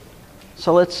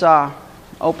So let's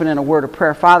open in a word of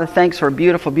prayer. Father, thanks for a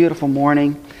beautiful, beautiful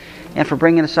morning and for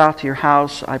bringing us out to your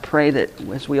house. I pray that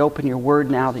as we open your word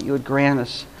now, that you would grant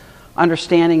us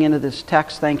understanding into this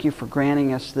text. Thank you for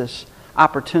granting us this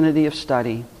opportunity of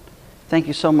study. Thank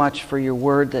you so much for your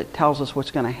word that tells us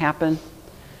what's going to happen.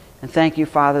 And thank you,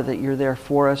 Father, that you're there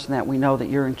for us and that we know that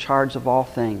you're in charge of all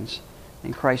things.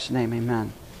 In Christ's name,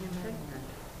 amen.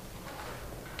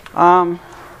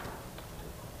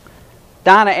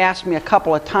 Donna asked me a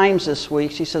couple of times this week,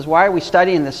 she says, why are we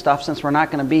studying this stuff since we're not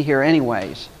going to be here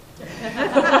anyways?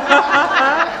 That's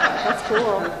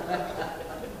cool.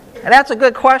 And that's a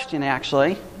good question,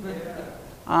 actually.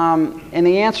 And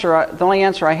the only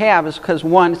answer I have is because,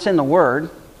 one, it's in the Word,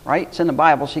 right? It's in the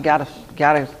Bible, so you got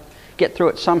to get through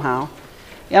it somehow.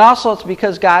 And also it's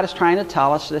because God is trying to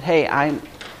tell us that, hey,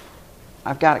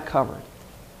 I've got it covered.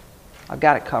 I've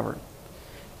got it covered.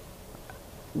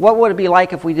 What would it be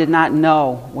like if we did not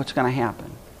know what's going to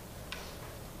happen?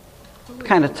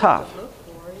 Kind of tough.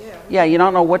 Yeah, you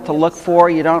don't know what to look for.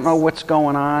 You don't know what's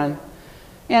going on.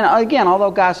 And again,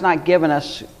 although God's not given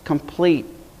us a complete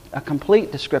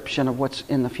description of what's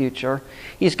in the future,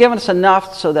 He's given us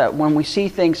enough so that when we see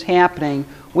things happening,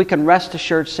 we can rest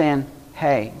assured saying,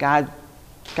 hey,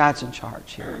 God's in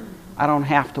charge here. I don't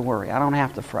have to worry. I don't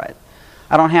have to fret.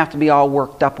 I don't have to be all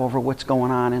worked up over what's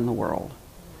going on in the world.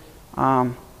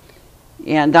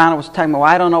 And Donna was talking about, well,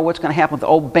 I don't know what's going to happen with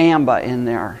Obama in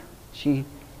there. She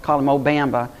called him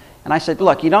Obama. And I said,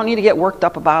 look, you don't need to get worked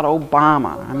up about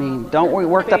Obama. I mean, don't get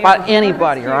worked up about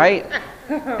anybody, right?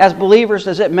 As believers,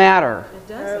 does it matter? It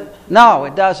doesn't. No,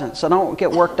 it doesn't. So don't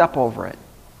get worked up over it.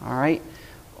 All right?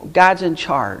 God's in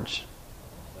charge.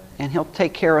 And He'll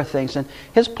take care of things. And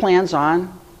His plan's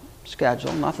on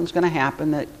schedule. Nothing's going to happen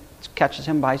that catches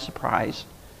Him by surprise.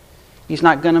 He's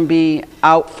not going to be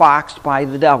outfoxed by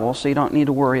the devil, so you don't need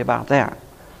to worry about that.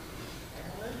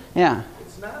 Yeah.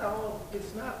 It's not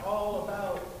all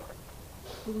about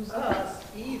us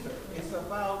either. It's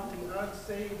about the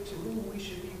unsaved to whom we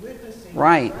should be witnessing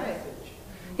right. the message.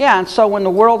 Yeah, and so when the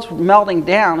world's melting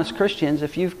down as Christians,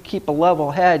 if you keep a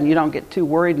level head and you don't get too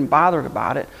worried and bothered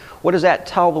about it, what does that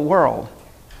tell the world?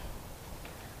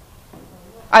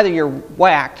 Either you're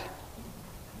whacked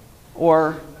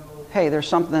or, hey, there's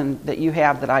something that you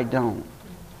have that I don't.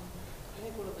 I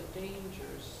think one of the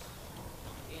dangers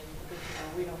in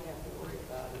we don't have to worry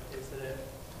about it is that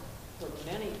for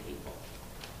many people,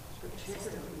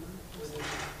 particularly within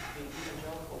the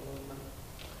evangelical movement,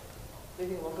 they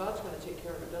think, well, God's going to take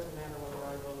care of it. It doesn't matter whether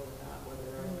I vote or not,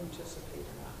 whether I participate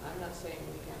or not. And I'm not saying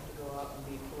we have to go out and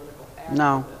be political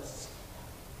activists,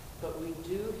 but we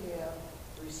do have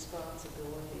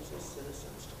responsibilities as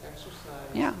citizens to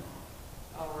exercise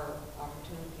our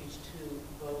opportunities to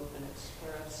vote and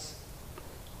express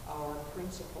our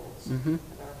principles and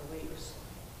our beliefs.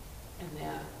 And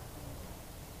that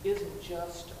isn't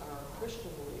just our Christian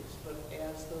beliefs, but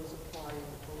as those apply in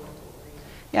the political arena.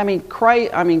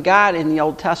 Yeah, God in the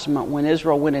Old Testament, when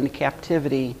Israel went into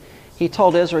captivity, He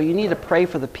told Israel, you need to pray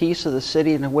for the peace of the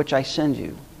city into which I send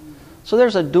you. So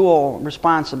there's a dual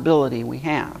responsibility we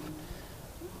have.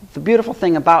 The beautiful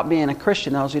thing about being a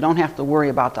Christian, though, is you don't have to worry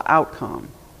about the outcome.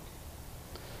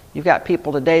 You've got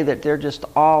people today that they're just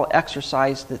all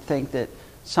exercised that think that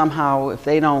somehow if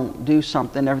they don't do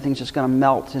something, everything's just going to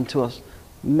melt into a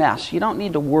mess. You don't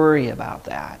need to worry about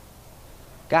that.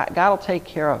 God will take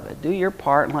care of it. Do your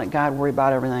part and let God worry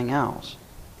about everything else.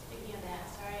 Speaking of that,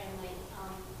 sorry I'm late,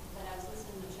 but I was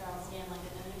listening to Charles Stanley.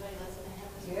 Did anybody listen to him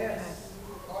this morning? Yes,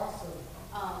 awesome.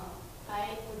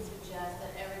 I would suggest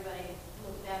that everybody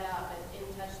look that up at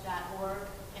intouch.org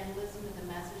and listen to the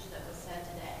message that was said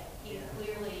today. He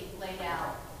clearly laid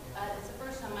out, it's the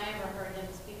first time I ever heard him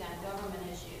speak on government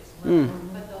issues,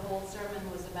 but the whole sermon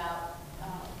was about,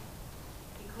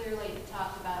 he clearly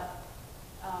talked about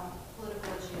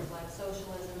political issues like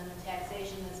socialism and the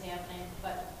taxation that's happening,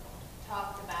 but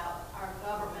talked about our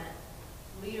government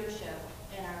leadership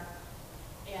and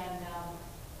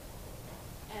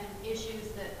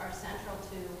issues that are central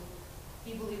to.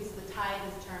 He believes the tide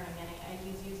is turning, and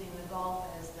he's using the Gulf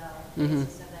as the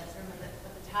basis of that sermon.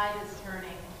 But the tide is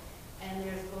turning, and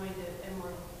we're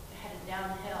headed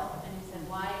downhill. And he said,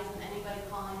 why isn't anybody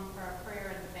calling for a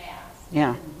prayer and fast?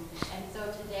 Yeah. And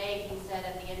so today he said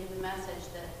at the end of the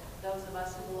message that those of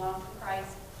us who belong to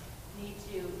Christ need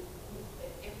to,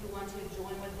 if we want to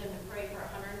join with him to pray for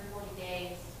 140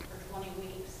 days for 20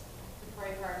 weeks, to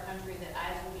pray for our country that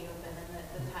eyes will be open and that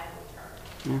the tide will turn.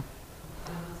 Yeah. I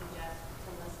would suggest to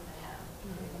listen to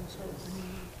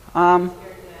him.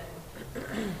 Very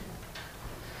good.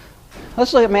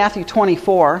 Let's look at Matthew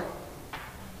 24.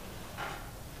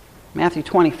 Matthew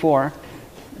 24.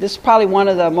 this is probably one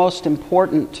of the most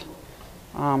important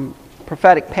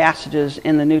prophetic passages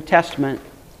in the New Testament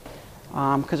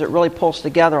because it really pulls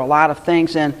together a lot of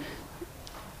things. And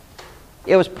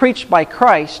it was preached by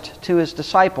Christ to his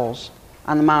disciples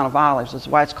on the Mount of Olives. That's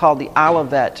why it's called the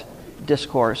Olivet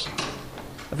Discourse.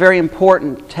 A very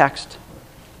important text.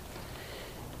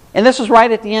 And this is right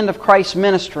at the end of Christ's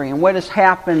ministry. And what has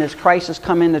happened is Christ has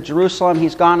come into Jerusalem.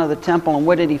 He's gone to the temple. And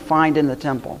what did he find in the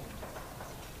temple?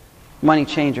 Money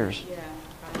changers.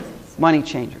 Money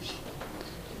changers.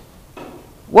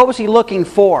 What was he looking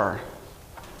for?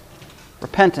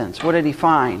 Repentance. What did he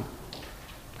find?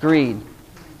 Greed.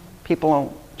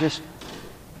 People just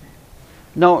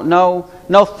no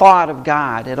thought of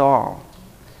God at all.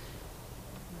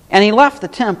 And he left the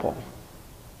temple.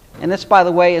 And this, by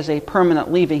the way, is a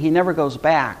permanent leaving. He never goes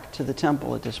back to the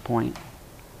temple at this point.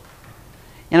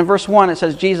 And in verse 1 it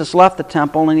says, Jesus left the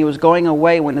temple and he was going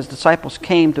away when his disciples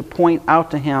came to point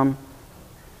out to him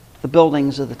the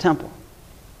buildings of the temple.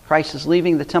 Christ is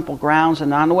leaving the temple grounds,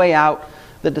 and on the way out,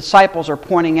 the disciples are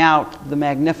pointing out the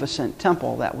magnificent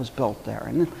temple that was built there.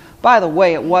 And by the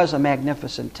way, it was a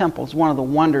magnificent temple. It's one of the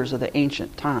wonders of the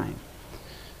ancient time.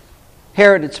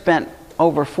 Herod had spent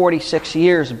over 46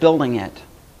 years building it.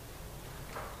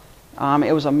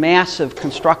 It was a massive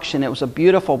construction. It was a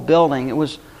beautiful building. It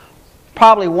was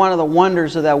probably one of the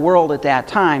wonders of that world at that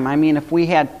time. I mean, if we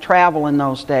had travel in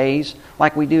those days,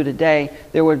 like we do today,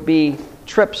 there would be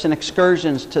trips and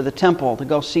excursions to the temple to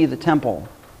go see the temple.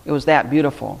 It was that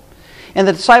beautiful. And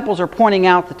the disciples are pointing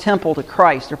out the temple to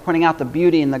Christ. They're pointing out the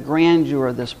beauty and the grandeur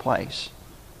of this place.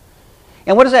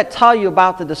 And what does that tell you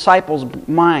about the disciples'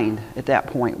 mind at that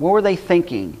point? What were they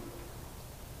thinking?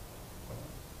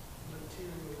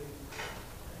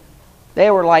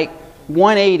 They were like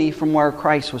 180 from where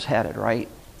Christ was headed, right?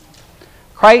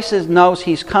 Christ knows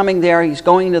he's coming there. He's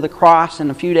going to the cross. In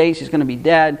a few days he's going to be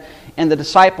dead. And the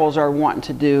disciples are wanting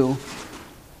to do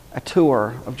a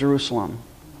tour of Jerusalem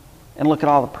and look at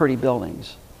all the pretty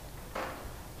buildings.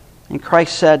 And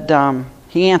Christ said,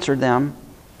 he answered them.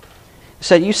 He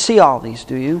said, you see all these,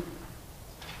 do you?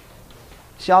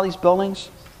 See all these buildings?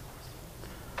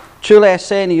 Truly I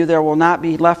say unto you, there will not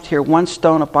be left here one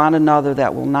stone upon another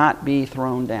that will not be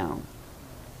thrown down.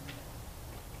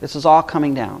 This is all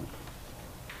coming down.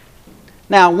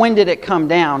 Now, when did it come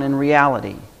down in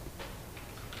reality?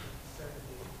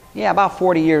 Yeah, about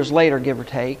 40 years later, give or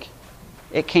take,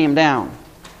 it came down.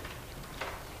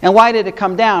 And why did it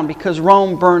come down? Because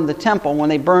Rome burned the temple. When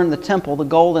they burned the temple, the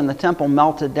gold in the temple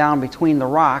melted down between the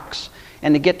rocks.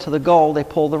 And to get to the gold, they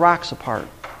pulled the rocks apart.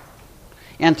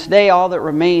 And today, all that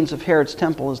remains of Herod's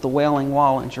temple is the Wailing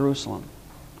Wall in Jerusalem.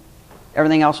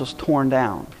 Everything else was torn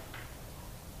down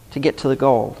to get to the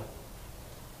gold.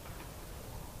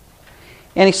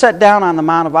 And he sat down on the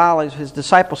Mount of Olives. His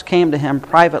disciples came to him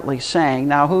privately, saying,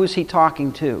 now who is he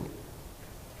talking to?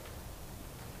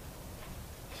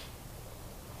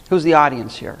 Who's the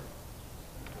audience here?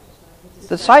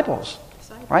 The disciples,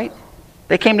 right?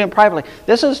 They came to him privately.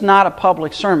 This is not a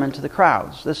public sermon to the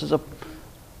crowds. This is a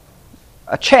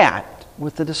chat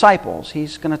with the disciples.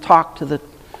 He's going to talk to the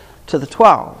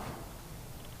 12.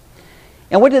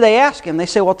 And what do they ask him? They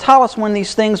say, well, tell us when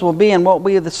these things will be and what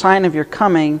will be the sign of your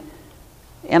coming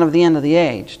and of the end of the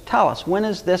age. Tell us, when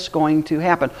is this going to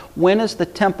happen? When is the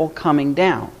temple coming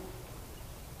down?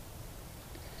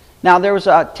 Now, there was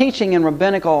a teaching in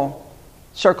rabbinical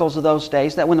circles of those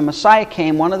days that when the Messiah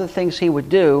came, one of the things he would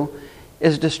do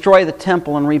is destroy the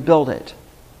temple and rebuild it.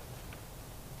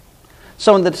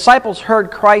 So when the disciples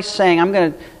heard Christ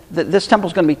saying, this temple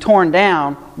is going to be torn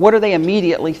down, what are they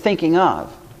immediately thinking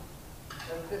of?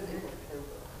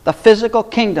 The physical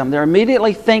kingdom. They're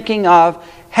immediately thinking of,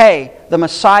 hey, the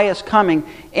Messiah is coming.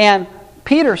 And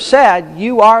Peter said,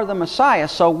 you are the Messiah.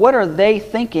 So what are they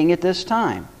thinking at this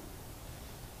time?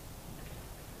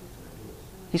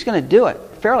 He's going to do it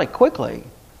fairly quickly.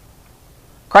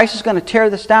 Christ is going to tear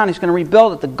this down. He's going to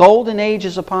rebuild it. The golden age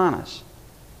is upon us.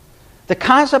 The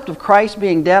concept of Christ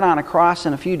being dead on a cross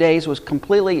in a few days was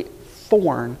completely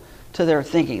foreign to their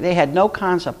thinking. They had no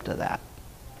concept of that.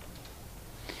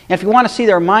 And if you want to see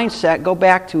their mindset, go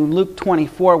back to Luke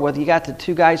 24, where you got the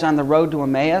two guys on the road to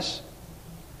Emmaus.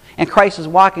 And Christ is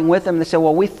walking with them. And they say,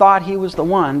 well, we thought he was the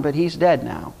one, but he's dead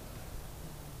now.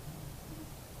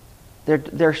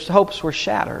 Their hopes were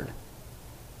shattered.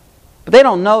 But they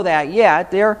don't know that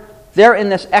yet. They're in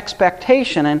this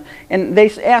expectation. And they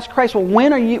ask Christ, well,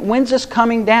 when's this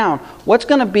coming down? What's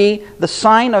going to be the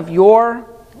sign of your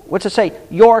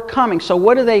coming? So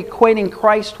what are they equating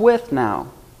Christ with now?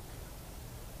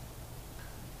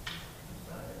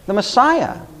 The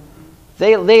Messiah.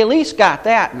 They at least got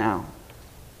that now.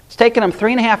 It's taken them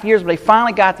 3.5 years, but they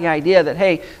finally got the idea that,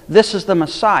 hey, this is the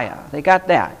Messiah. They got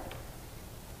that.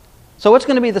 So what's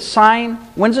going to be the sign?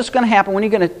 When's this going to happen? When are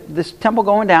you going to, this temple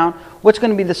going down? What's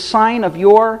going to be the sign of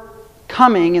your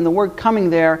coming? And the word coming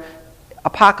there,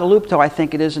 apocalypto, I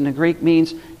think it is in the Greek,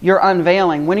 means you're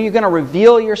unveiling. When are you going to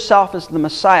reveal yourself as the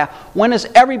Messiah? When is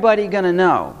everybody going to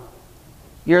know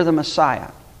you're the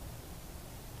Messiah?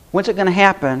 When's it going to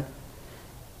happen?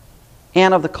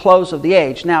 And of the close of the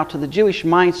age. Now, to the Jewish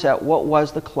mindset, what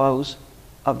was the close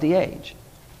of the age?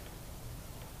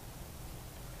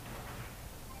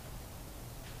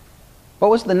 What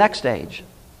was the next age?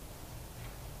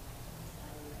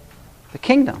 The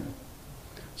kingdom.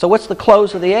 So what's the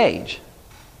close of the age?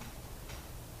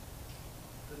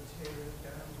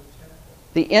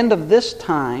 The end of this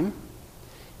time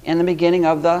and the beginning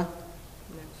of the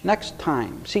next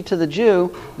time. See, to the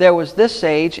Jew, there was this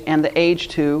age and the age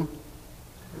to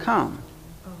come.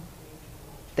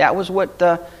 That was what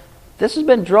this has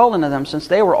been drilled into them since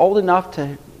they were old enough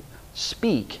to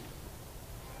speak.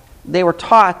 They were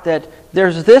taught that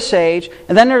there's this age,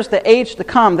 and then there's the age to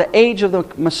come, the age of the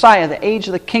Messiah, the age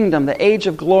of the kingdom, the age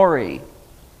of glory.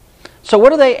 So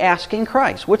what are they asking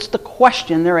Christ? What's the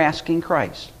question they're asking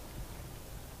Christ?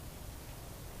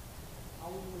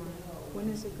 When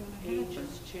is it going to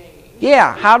happen?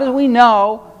 Yeah, how do we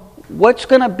know what's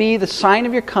going to be the sign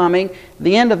of your coming,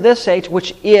 the end of this age,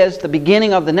 which is the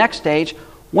beginning of the next age?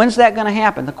 When's that going to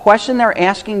happen? The question they're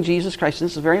asking Jesus Christ, and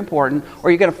this is very important,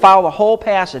 or you're going to follow the whole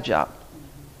passage up.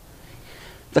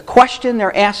 The question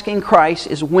they're asking Christ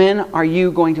is, when are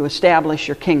you going to establish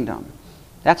your kingdom?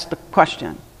 That's the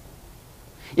question.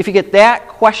 If you get that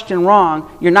question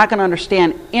wrong, you're not going to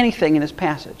understand anything in this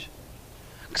passage.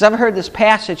 Because I've heard this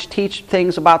passage teach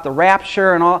things about the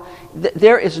rapture and all.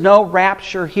 There is no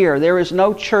rapture here. There is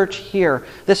no church here.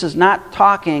 This is not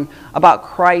talking about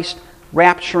Christ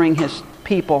rapturing His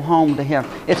people home to Him.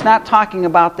 It's not talking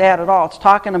about that at all. It's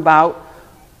talking about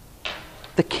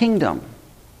the kingdom.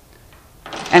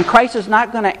 And Christ is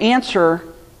not going to answer,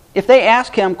 if they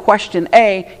ask Him question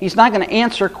A, He's not going to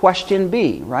answer question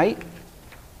B, right?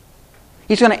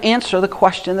 He's going to answer the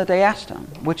question that they asked Him,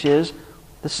 which is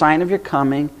the sign of your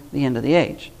coming, the end of the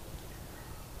age.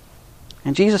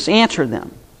 And Jesus answered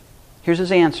them. Here's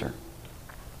His answer.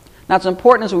 Now it's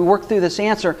important as we work through this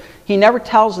answer, He never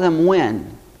tells them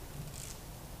when.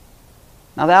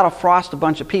 Now that'll frost a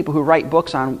bunch of people who write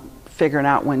books on figuring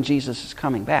out when Jesus is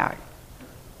coming back.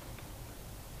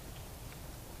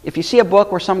 If you see a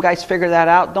book where some guys figure that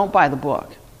out, don't buy the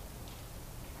book.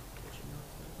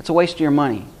 It's a waste of your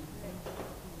money.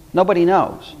 Nobody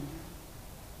knows.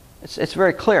 It's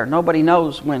very clear. Nobody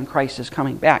knows when Christ is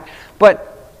coming back.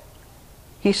 But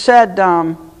He said,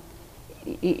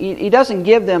 he doesn't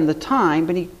give them the time,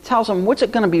 but He tells them what's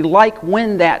it going to be like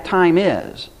when that time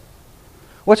is.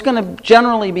 What's going to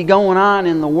generally be going on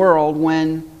in the world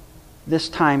when this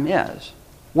time is.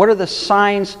 What are the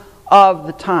signs of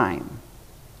the time?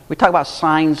 We talk about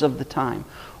signs of the time.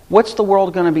 What's the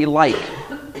world going to be like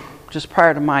just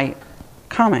prior to my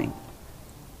coming?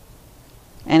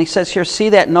 And He says here, see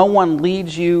that no one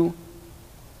leads you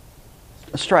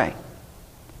astray.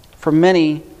 For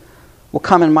many will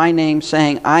come in my name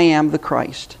saying, I am the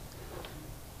Christ.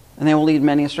 And they will lead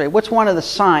many astray. What's one of the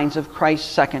signs of Christ's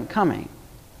second coming?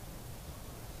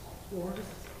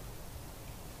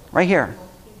 Right here.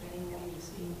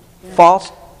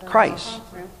 False Christ.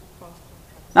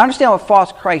 Now understand what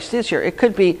false Christ is here. It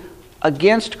could be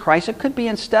against Christ. It could be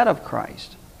instead of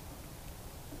Christ.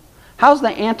 How's the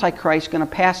Antichrist going to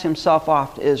pass himself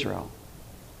off to Israel?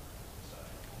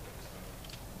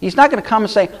 He's not going to come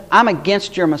and say, I'm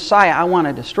against your Messiah. I want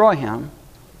to destroy him.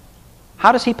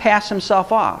 How does he pass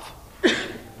himself off?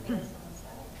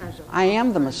 I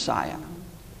am the Messiah.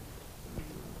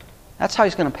 That's how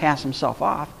he's going to pass himself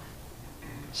off.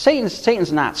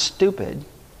 Satan's not stupid.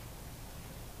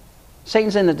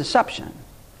 Satan's in the deception.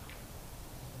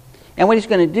 And what he's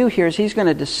going to do here is he's going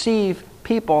to deceive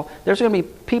people. There's going to be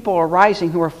people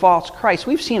arising who are false Christs.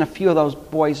 We've seen a few of those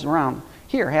boys around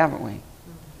here, haven't we?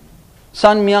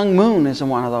 Sun Myung Moon is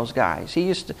one of those guys.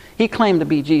 He claimed to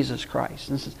be Jesus Christ.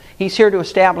 And says, he's here to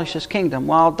establish his kingdom.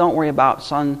 Well, don't worry about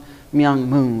Sun Myung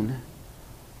Moon.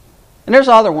 And there's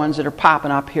other ones that are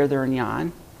popping up here, there, and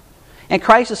yon. And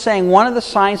Christ is saying one of the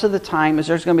signs of the time is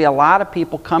there's going to be a lot of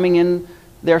people coming in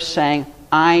there saying,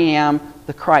 I am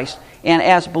the Christ. And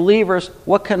as believers,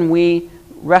 what can we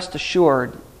rest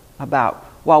assured about?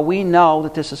 Well, we know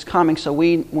that this is coming, so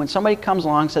when somebody comes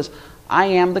along and says, I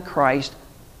am the Christ,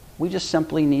 we just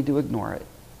simply need to ignore it.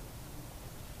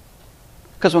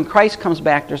 Because when Christ comes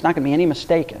back, there's not going to be any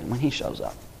mistaking when he shows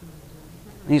up.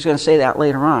 And he's going to say that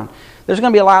later on. there's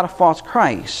going to be a lot of false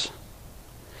Christs.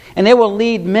 And they will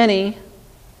lead many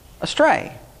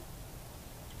astray.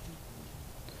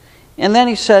 And then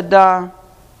he said, and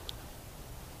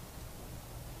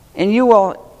you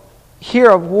will hear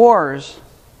of wars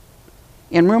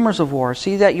and rumors of wars.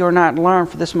 See that you are not alarmed,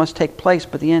 for this must take place,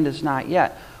 but the end is not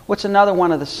yet. What's another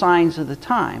one of the signs of the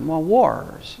time? Well,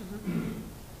 wars.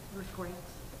 Earthquakes.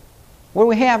 What do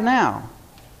we have now?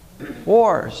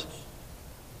 Wars.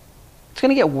 It's going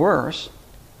to get worse.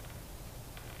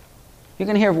 You're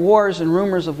going to hear of wars and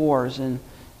rumors of wars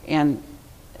and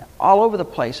all over the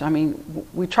place. I mean,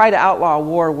 we tried to outlaw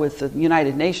war with the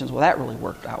United Nations. Well, that really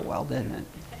worked out well, didn't it?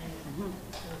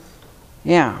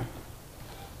 Yeah.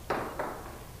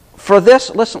 For this,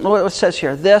 listen what it says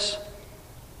here. This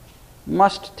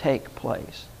must take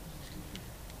place.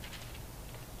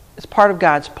 It's part of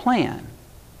God's plan.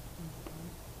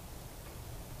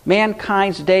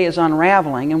 Mankind's day is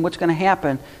unraveling, and what's going to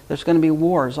happen? There's going to be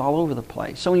wars all over the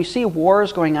place. So when you see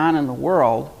wars going on in the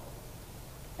world,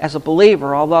 as a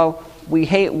believer, although we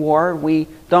hate war, we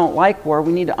don't like war,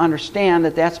 we need to understand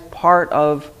that that's part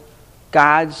of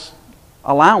God's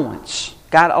allowance.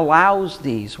 God allows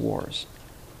these wars.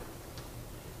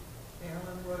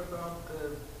 Alan, what about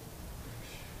the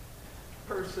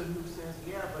person who says,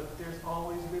 yeah, but there's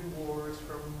always been wars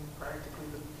from practically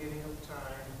the beginning of time?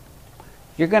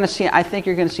 You're going to see, I think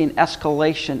you're going to see an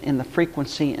escalation in the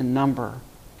frequency and number.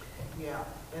 Yeah,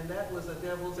 and that was a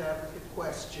devil's advocate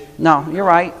question. No, you're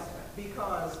right.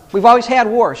 Because We've always had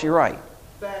wars, you're right.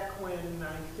 back when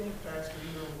I think Pastor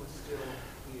Elam was still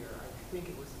here, I think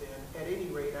it was then, at any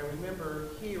rate, I remember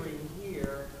hearing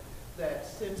here that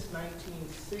since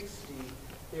 1960,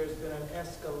 there's been an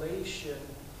escalation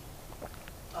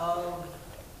of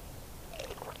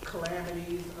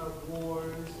calamities, of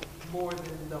wars, more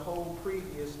than the whole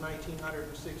previous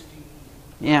 1960,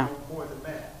 Yeah. more than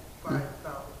that, 5,000,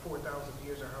 4,000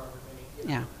 years or however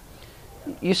many. Yeah.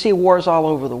 You see wars all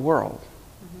over the world.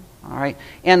 All right?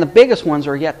 And the biggest ones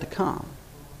are yet to come.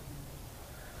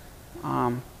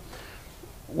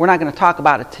 We're not going to talk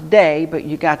about it today, but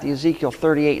you got the Ezekiel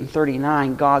 38 and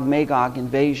 39 Gog-Magog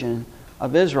invasion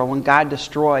of Israel when God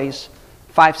destroys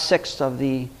 5/6 of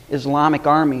the Islamic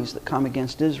armies that come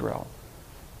against Israel.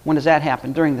 When does that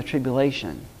happen? During the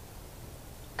tribulation.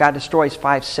 God destroys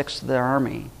 5/6 of their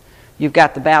army. You've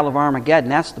got the Battle of Armageddon.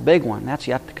 That's the big one. That's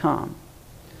yet to come.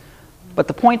 But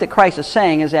the point that Christ is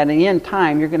saying is that in the end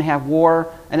time, you're going to have war,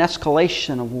 an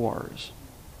escalation of wars.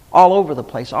 All over the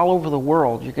place, all over the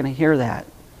world. You're going to hear that.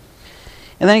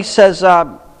 And then he says,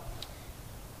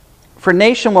 for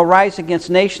nation will rise against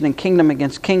nation and kingdom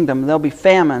against kingdom. There'll be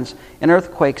famines and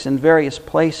earthquakes in various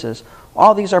places.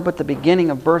 All these are but the beginning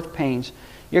of birth pains.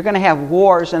 You're going to have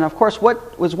wars. And of course,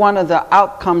 what was one of the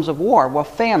outcomes of war? Well,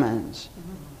 famines.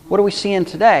 What are we seeing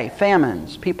today?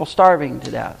 Famines. People starving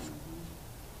to death.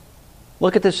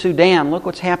 Look at the Sudan. Look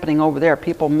what's happening over there.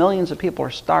 Millions of people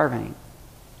are starving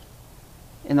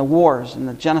in the wars and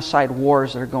the genocide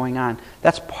wars that are going on.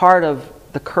 That's part of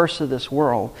the curse of this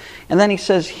world. And then he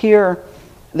says here,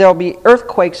 there'll be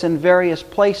earthquakes in various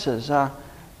places.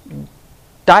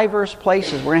 Diverse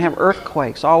places. We're going to have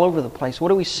earthquakes all over the place.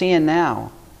 What are we seeing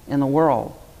now in the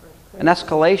world? An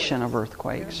escalation of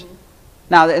earthquakes.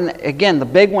 Now, again, the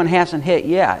big one hasn't hit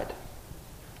yet.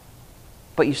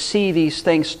 But you see these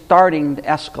things starting to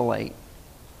escalate.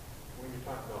 When you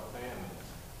talk about famines,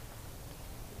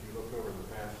 if you look over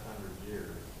the past 100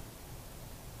 years,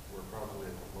 we're probably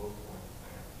at the low point of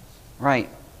famines. Right.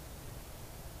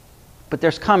 But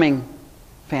there's coming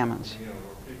famines. You know,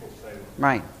 where people say,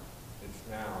 Right. it's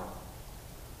now,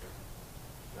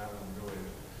 that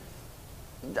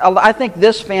one really, I think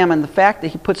this famine, the fact that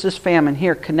he puts this famine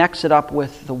here, connects it up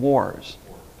with the wars.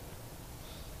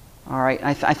 All right,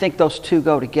 I think those two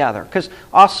go together. Because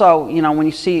also, you know, when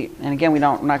you see, and again, we're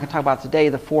not going to talk about today,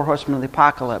 the four horsemen of the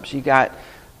apocalypse. You got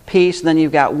peace, then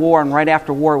you've got war, and right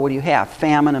after war, what do you have?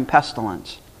 Famine and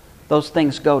pestilence. Those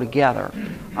things go together.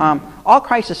 All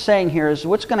Christ is saying here is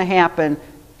what's going to happen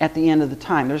at the end of the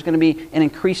time. There's going to be an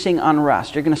increasing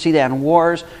unrest. You're going to see that in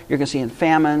wars. You're going to see in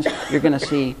famines. You're going to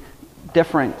see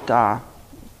different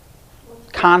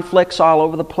conflicts all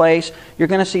over the place. You're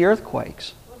going to see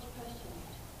earthquakes.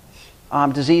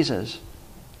 Diseases,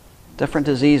 different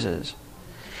diseases.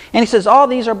 And he says, all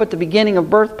these are but the beginning of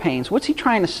birth pains. What's he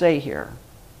trying to say here?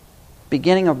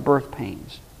 Beginning of birth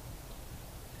pains.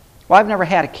 Well, I've never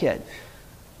had a kid.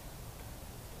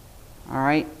 All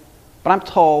right? But I'm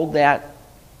told that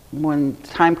when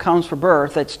time comes for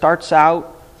birth, it starts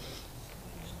out,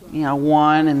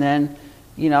 one, and then,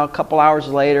 a couple hours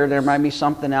later, there might be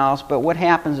something else. But what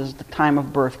happens is the time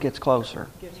of birth gets closer.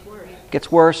 Gets worse.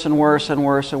 Gets worse and worse and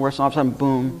worse and worse, and all of a sudden,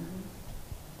 boom,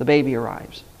 the baby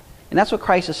arrives. And that's what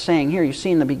Christ is saying here. You're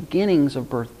seeing the beginnings of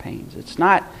birth pains. It's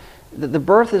not, the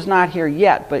birth is not here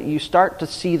yet, but you start to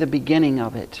see the beginning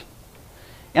of it.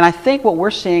 And I think what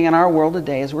we're seeing in our world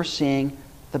today is we're seeing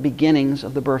the beginnings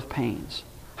of the birth pains.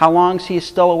 How long is he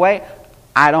still away?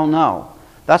 I don't know.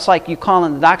 That's like you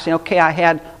calling the doctor saying, okay, I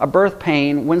had a birth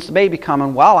pain. When's the baby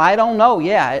coming? Well, I don't know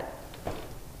yet.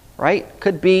 Right?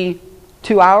 Could be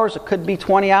 2 hours. It could be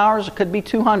 20 hours. It could be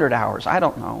 200 hours. I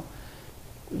don't know.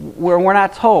 We're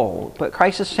not told. But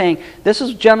Christ is saying, this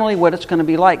is generally what it's going to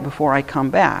be like before I come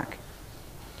back.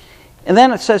 And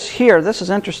then it says here, this is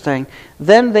interesting,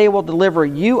 then they will deliver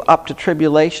you up to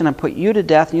tribulation and put you to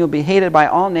death, and you'll be hated by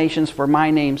all nations for my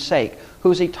name's sake.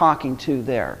 Who's he talking to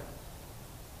there?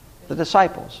 The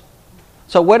disciples.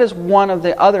 So what is one of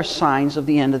the other signs of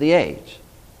the end of the age?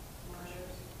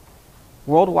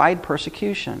 Worldwide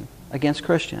persecution against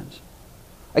Christians.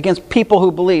 Against people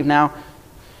who believe. Now,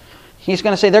 he's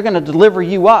going to say they're going to deliver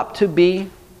you up to be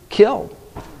killed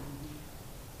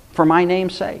for my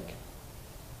name's sake.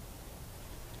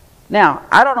 Now,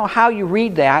 I don't know how you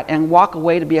read that and walk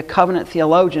away to be a covenant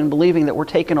theologian believing that we're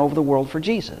taking over the world for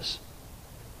Jesus.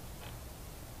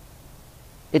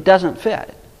 It doesn't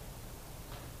fit.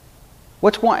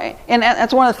 And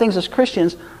that's one of the things as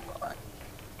Christians,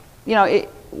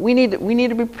 we need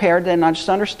to be prepared and just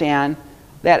understand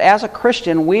that as a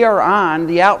Christian, we are on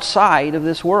the outside of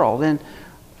this world. And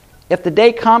if the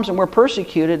day comes and we're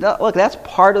persecuted, look, that's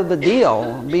part of the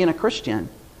deal, being a Christian.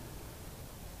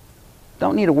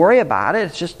 Don't need to worry about it.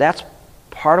 It's just that's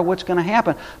part of what's going to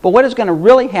happen. But what is going to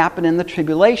really happen in the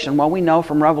tribulation? Well, we know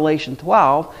from Revelation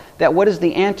 12 that what is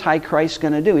the Antichrist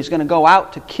going to do? He's going to go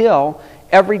out to kill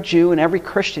every Jew and every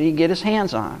Christian he can get his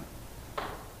hands on.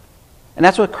 And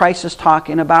that's what Christ is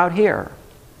talking about here.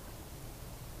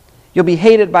 You'll be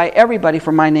hated by everybody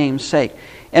for my name's sake.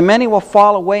 And many will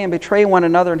fall away and betray one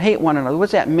another and hate one another.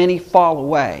 What's that, many fall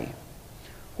away?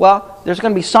 Well, there's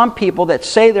going to be some people that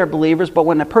say they're believers, but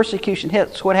when the persecution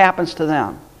hits, what happens to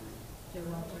them?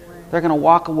 They're going to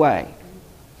walk away.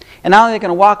 And not only are they going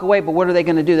to walk away, but what are they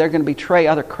going to do? They're going to betray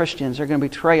other Christians. They're going to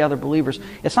betray other believers.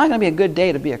 It's not going to be a good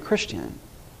day to be a Christian. In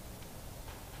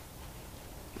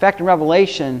fact, in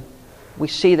Revelation, we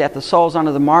see that the souls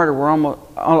under the martyr were almost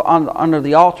under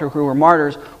the altar who were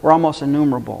martyrs were almost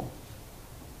innumerable.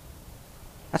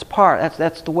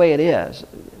 That's the way it is.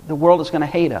 The world is going to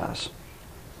hate us.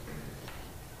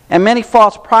 And many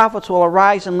false prophets will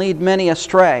arise and lead many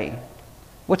astray.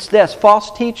 What's this? False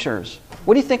teachers.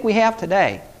 What do you think we have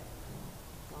today?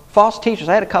 False teachers.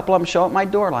 I had a couple of them show up at my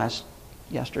door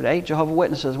yesterday. Jehovah's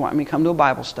Witnesses wanted me to come to a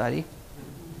Bible study.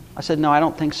 I said, no, I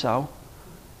don't think so.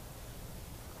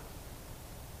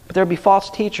 But there'll be false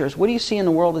teachers. What do you see in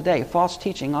the world today? False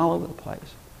teaching all over the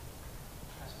place.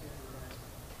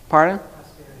 Pardon?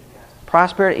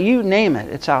 Prosperity. You name it,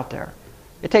 it's out there.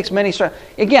 It takes many...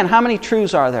 Again, how many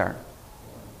truths are there?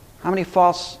 How many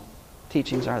false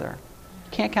teachings are there?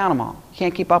 You can't count them all. You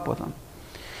can't keep up with them.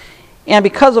 And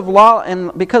because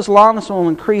lawlessness will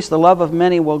increase, the love of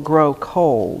many will grow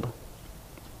cold.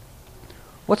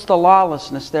 What's the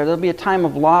lawlessness there? There'll be a time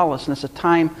of lawlessness, a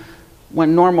time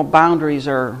when normal boundaries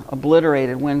are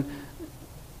obliterated, when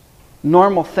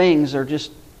normal things are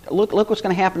just... Look what's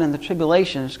going to happen in the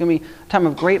tribulation. It's going to be a time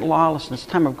of great lawlessness, a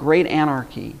time of great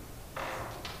anarchy.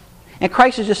 And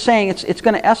Christ is just saying it's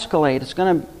going to escalate. It's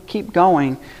going to keep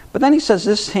going. But then he says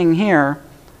this thing here,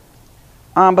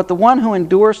 but the one who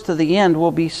endures to the end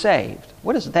will be saved.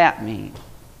 What does that mean?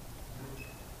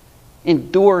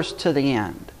 Endures to the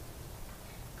end.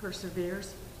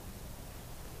 Perseveres.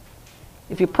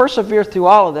 If you persevere through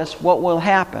all of this, what will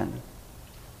happen?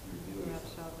 You have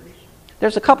salvation.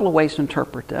 There's a couple of ways to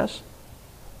interpret this.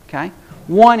 Okay?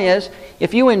 One is,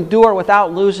 if you endure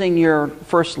without losing your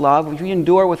first love, if you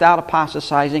endure without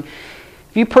apostatizing,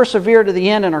 if you persevere to the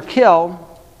end and are killed,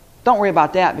 don't worry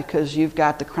about that because you've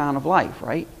got the crown of life,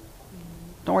 right?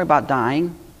 Don't worry about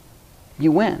dying.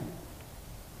 You win.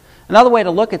 Another way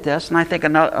to look at this, and I think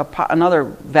another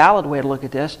valid way to look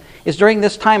at this, is during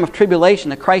this time of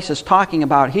tribulation that Christ is talking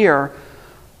about here,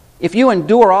 if you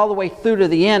endure all the way through to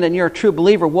the end and you're a true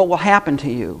believer, what will happen to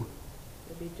you?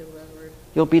 You'll be delivered.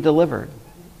 You'll be delivered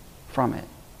from it.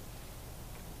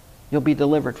 You'll be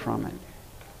delivered from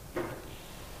it.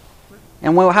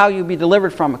 And how you'll be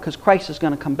delivered from it? Because Christ is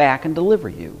going to come back and deliver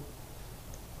you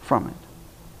from it.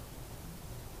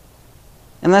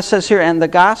 And that says here, and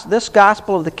this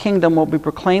gospel of the kingdom will be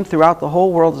proclaimed throughout the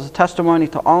whole world as a testimony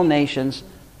to all nations.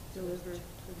 Delivered.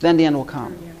 Then the end will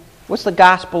come. What's the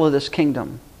gospel of this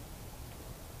kingdom?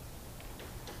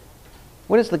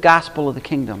 What is the gospel of the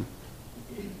kingdom?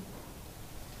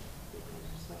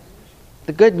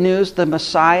 The good news, the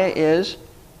Messiah is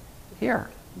here.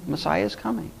 The Messiah is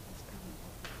coming.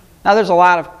 Now there's a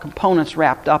lot of components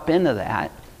wrapped up into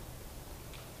that.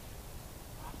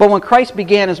 But when Christ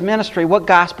began his ministry, what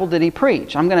gospel did he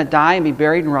preach? I'm going to die and be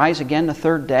buried and rise again the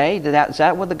third day. Is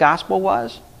that what the gospel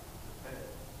was?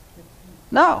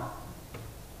 No.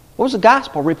 What was the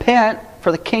gospel? Repent,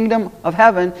 for the kingdom of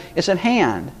heaven is at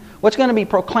hand. What's going to be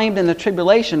proclaimed in the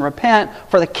tribulation? Repent,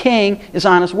 for the king is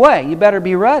on his way. You better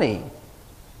be ready.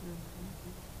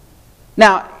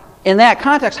 Now, in that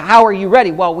context, how are you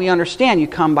ready? Well, we understand you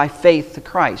come by faith to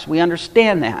Christ. We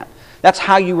understand that. That's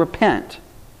how you repent.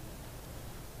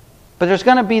 But there's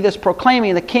going to be this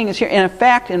proclaiming the king is here. And in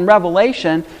fact, in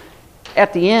Revelation,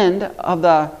 at the end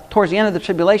of towards the end of the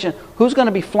tribulation, who's going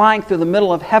to be flying through the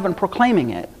middle of heaven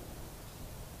proclaiming it?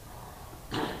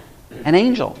 An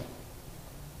angel.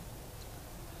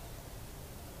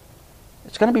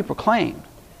 It's going to be proclaimed.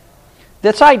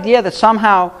 This idea that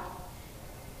somehow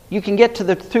you can get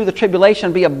through the tribulation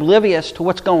and be oblivious to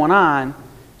what's going on,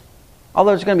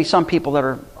 although there's going to be some people that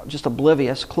are just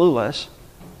oblivious, clueless,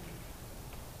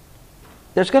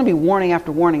 there's going to be warning after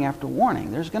warning after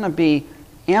warning. There's going to be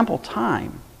ample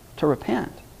time to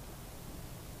repent.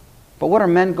 But what are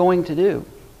men going to do?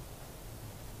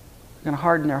 They're going to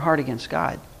harden their heart against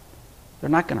God. They're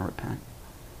not going to repent.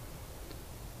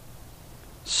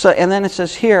 So, and then it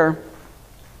says here,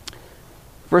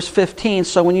 verse 15,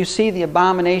 so when you see the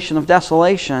abomination of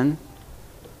desolation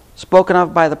spoken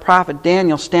of by the prophet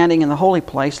Daniel standing in the holy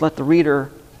place, let the reader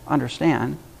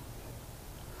understand.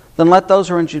 Then let those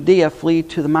who are in Judea flee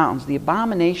to the mountains. The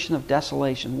abomination of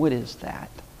desolation, what is that?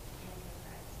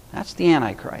 That's the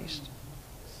Antichrist.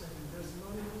 2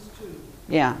 Thessalonians 2.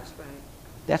 Yeah. That's right.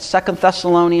 That's 2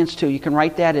 Thessalonians 2. You can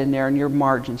write that in there in your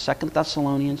margin, 2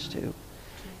 Thessalonians 2.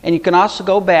 And you can also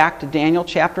go back to Daniel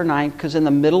chapter 9, because in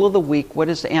the middle of the week, what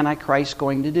is the Antichrist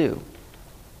going to do?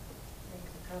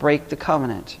 Break the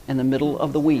covenant in the middle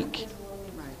of the week.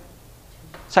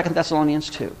 2 Thessalonians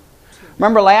 2.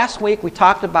 Remember last week we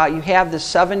talked about you have this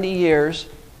 70 years,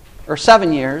 or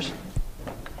 7 years,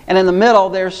 and in the middle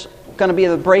there's going to be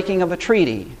the breaking of a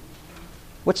treaty.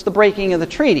 What's the breaking of the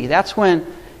treaty? That's when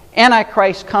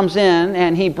Antichrist comes in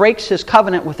and he breaks his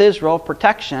covenant with Israel of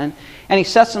protection, and he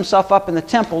sets himself up in the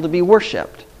temple to be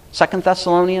worshipped. 2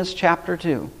 Thessalonians chapter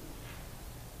 2.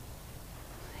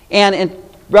 And in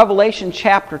Revelation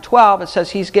chapter 12 it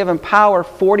says he's given power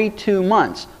 42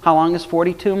 months. How long is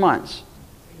 42 months?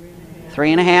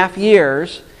 3.5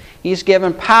 years. He's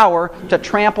given power to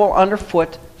trample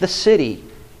underfoot the city.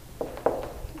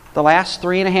 The last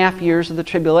 3.5 years of the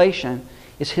tribulation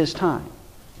is his time.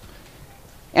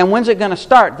 And when's it going to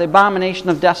start? The abomination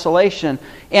of desolation.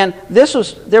 And there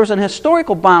was an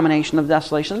historical abomination of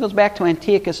desolation. It goes back to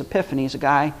Antiochus Epiphanes, a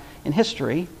guy in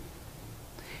history.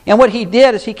 And what he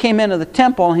did is he came into the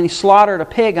temple and he slaughtered a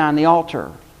pig on the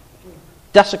altar,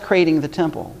 desecrating the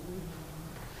temple.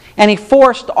 And he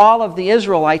forced all of the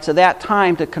Israelites of that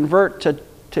time to convert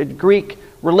to Greek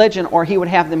religion, or he would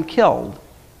have them killed.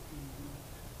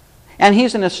 And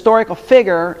he's an historical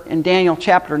figure in Daniel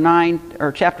chapter 9,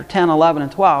 or chapter 10, 11,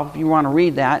 and 12, if you want to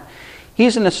read that.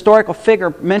 He's an historical figure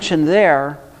mentioned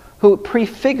there who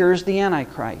prefigures the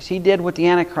Antichrist. He did what the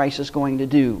Antichrist is going to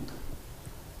do.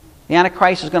 The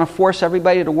Antichrist is going to force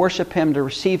everybody to worship him, to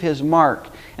receive his mark.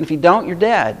 And if you don't, you're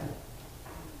dead.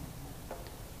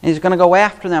 And he's going to go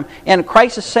after them. And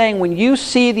Christ is saying, when you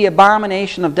see the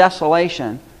abomination of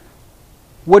desolation,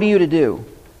 what are you to do?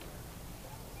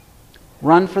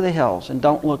 Run for the hills and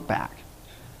don't look back.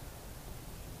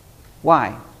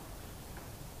 Why?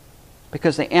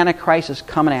 Because the Antichrist is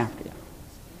coming after you.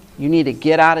 You need to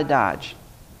get out of Dodge.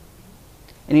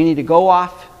 And you need to go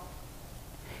off.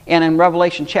 And in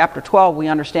Revelation chapter 12, we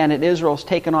understand that Israel is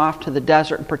taken off to the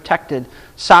desert and protected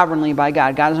sovereignly by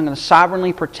God. God is going to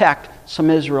sovereignly protect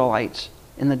some Israelites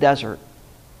in the desert.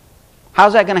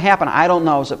 How's that going to happen? I don't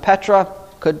know. Is it Petra?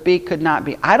 Could be, could not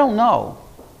be. I don't know.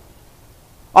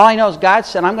 All I know is God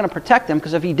said, I'm going to protect them,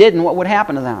 because if he didn't, what would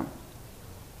happen to them?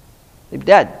 They'd be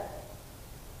dead.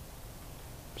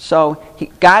 So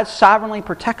God sovereignly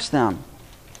protects them.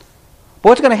 But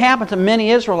what's going to happen to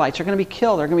many Israelites? They're going to be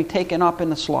killed. They're going to be taken up in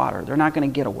the slaughter. They're not going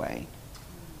to get away.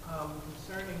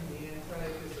 Concerning the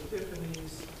Antiochus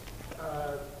Epiphanes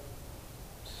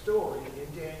story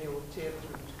in Daniel 10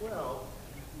 through 12,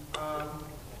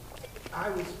 I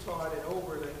was taught at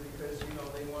Oberlin because,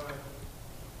 they want to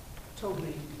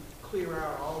totally clear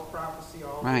out all prophecy,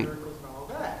 all Right. miracles, and all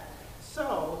that.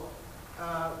 So,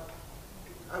 I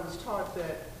was taught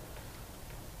that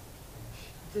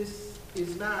this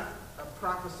is not a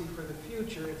prophecy for the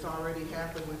future. It's already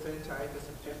happened with Antiochus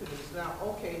Epiphanes. Now,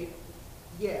 okay,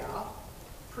 yeah,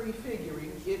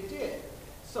 prefiguring, it did.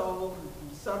 So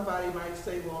somebody might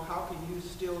say, well, how can you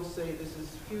still say this is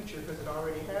future because it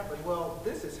already happened? Well,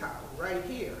 this is how, right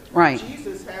here. Right.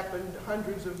 Jesus happened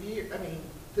hundreds of years,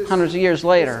 Hundreds of years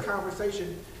later. This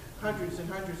conversation hundreds and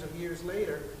hundreds of years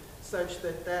later, such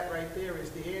that that right there is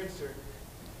the answer.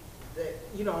 That,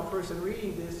 you know, a person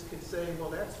reading this could say, well,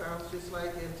 that sounds just like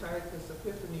Antiochus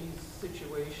Epiphanes'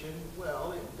 situation.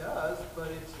 Well, it does, but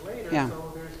it's later, Yeah.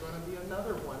 so there's going to be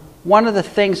another one. One of the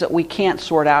things that we can't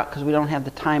sort out because we don't have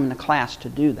the time in the class to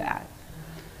do that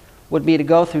would be to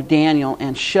go through Daniel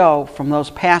and show from those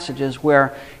passages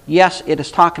where, yes, it is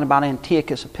talking about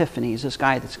Antiochus Epiphanes, this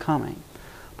guy that's coming.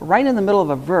 But right in the middle of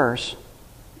a verse,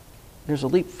 there's a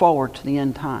leap forward to the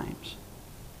end times.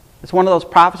 It's one of those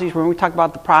prophecies when we talk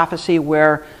about the prophecy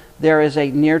where there is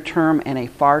a near-term and a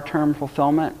far-term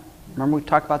fulfillment. Remember we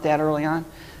talked about that early on?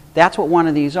 That's what one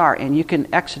of these are. And you can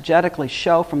exegetically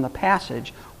show from the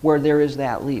passage where there is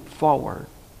that leap forward.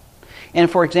 And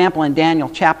for example, in Daniel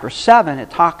chapter 7, it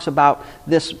talks about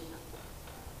this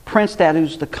prince that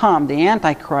is to come, the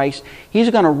Antichrist.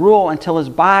 He's going to rule until his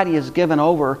body is given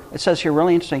over, it says here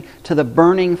really interesting, to the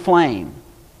burning flame.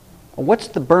 Well, what's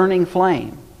the burning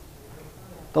flame?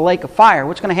 The lake of fire.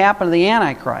 What's going to happen to the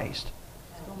Antichrist?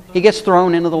 He gets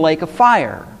thrown into the lake of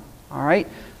fire. All right?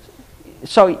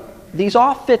 So these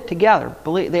all fit together.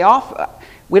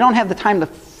 We don't have the time to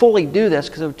fully do this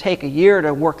because it would take a year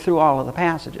to work through all of the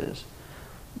passages.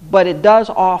 But it does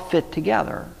all fit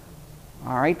together.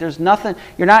 All right? There's nothing,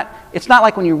 it's not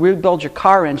like when you rebuild your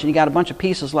car engine, you got a bunch of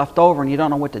pieces left over and you don't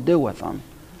know what to do with them.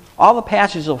 All the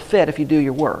passages will fit if you do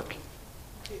your work.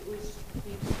 It was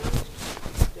the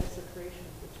first desecration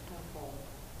of the temple,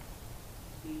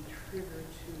 the trigger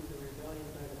to the rebellion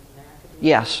by the Maccabees.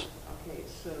 Yes. Okay,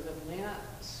 so then that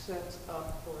sets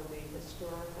up for the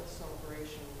historical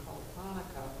celebration called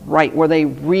Hanukkah. Right, where they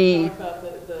Talk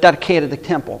about rededicated the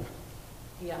temple.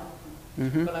 Yeah.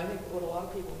 Mm-hmm. But I think what a lot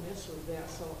of people miss with that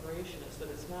celebration is that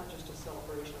it's not just a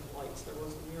celebration of lights. There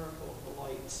was the miracle of the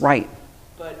lights. Right.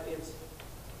 But its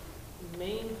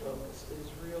main focus is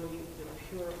really the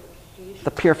purification.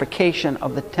 The purification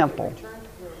of the temple. Return to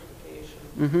purification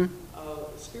Mm-hmm. of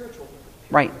spiritual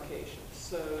Right. purification.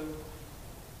 So,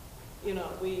 you know,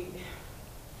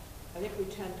 I think we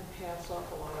tend to pass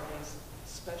off a lot of these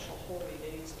special holy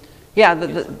days. Yeah,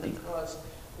 because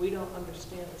we don't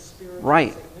understand the spiritual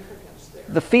Right. significance there.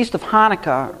 The Feast of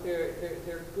Hanukkah, But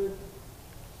they're good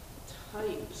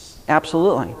types.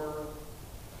 Absolutely. or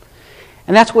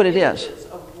and that's what it is. images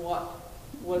of what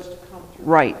was to come through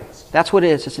Right. Christ. That's what it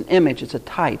is. It's an image. It's a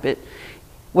type. It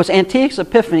was Antiochus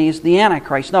Epiphanes the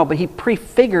Antichrist. No, but he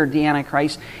prefigured the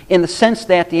Antichrist in the sense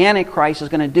that the Antichrist is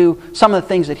going to do some of the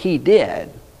things that he did.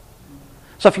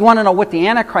 So if you want to know what the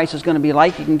Antichrist is going to be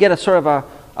like, you can get a sort of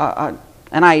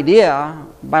an idea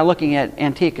by looking at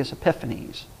Antiochus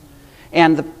Epiphanes.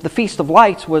 And the Feast of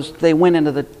Lights was they went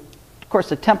into of course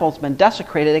the temple's been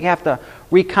desecrated. They have to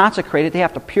reconsecrate it. They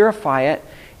have to purify it.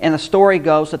 And the story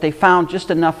goes that they found just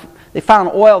enough, they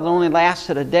found oil that only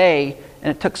lasted a day,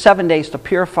 and it took 7 days to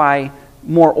purify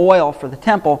more oil for the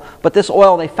temple. But this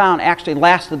oil they found actually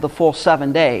lasted the full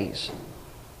 7 days.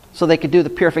 So they could do the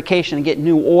purification and get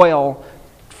new oil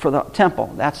for the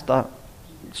temple. That's the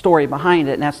story behind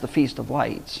it, and that's the Feast of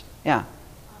Lights. Yeah.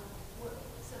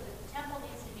 So the temple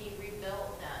needs to be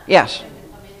rebuilt then? Yes. For them to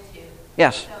come into.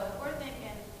 Yes. So if we're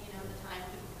thinking, the time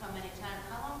could come anytime,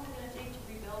 how long is it going to take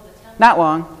to rebuild the temple? Not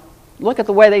long. Look at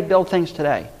the way they build things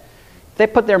today. If they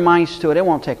put their minds to it, it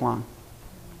won't take long.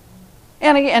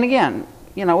 And again,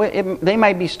 they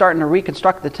might be starting to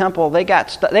reconstruct the temple. They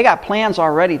got plans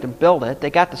already to build it. They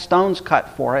got the stones cut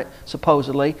for it,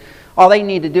 supposedly. All they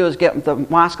need to do is get the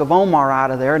Mosque of Omar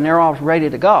out of there, and they're all ready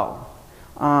to go.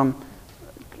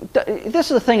 This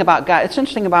is the thing about God. It's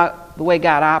interesting about the way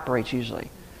God operates usually.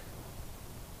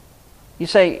 You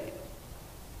say,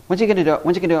 when's he going to do it?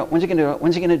 When's he going to do it? When's he going to do it?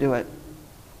 When's he going to do it?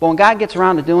 Well, when God gets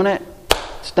around to doing it,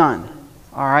 it's done.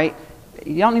 All right?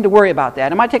 You don't need to worry about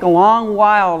that. It might take a long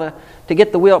while to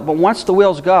get the wheel, but once the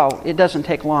wheels go, it doesn't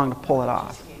take long to pull it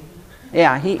off.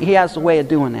 Yeah, he has the way of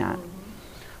doing that.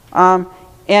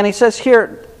 And he says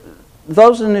here,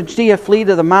 those in Judea flee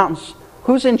to the mountains.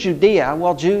 Who's in Judea?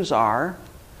 Well, Jews are.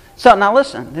 So now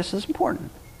listen, this is important.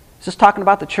 Is this talking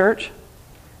about the church?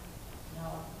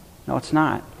 No, it's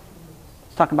not.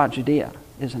 It's talking about Judea,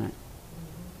 isn't it?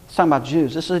 It's talking about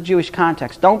Jews. This is a Jewish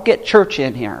context. Don't get church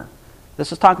in here.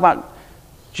 This is talking about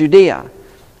Judea.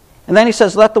 And then he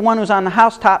says, let the one who's on the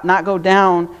housetop not go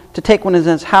down to take one who's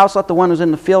in his house. Let the one who's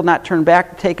in the field not turn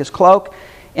back to take his cloak.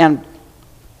 And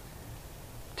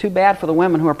too bad for the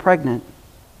women who are pregnant.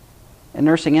 and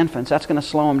nursing infants. That's going to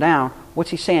slow them down. What's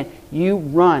he saying? You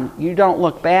run. You don't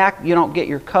look back. You don't get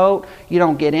your coat. You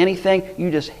don't get anything.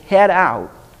 You just head out,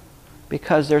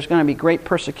 because there's going to be great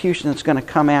persecution that's going to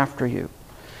come after you.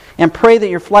 And pray that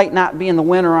your flight not be in the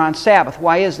winter or on Sabbath.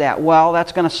 Why is that? Well,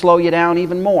 that's going to slow you down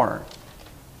even more.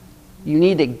 You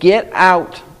need to get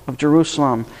out of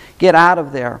Jerusalem. Get out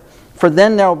of there. For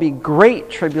then there will be great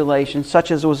tribulation,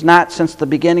 such as was not since the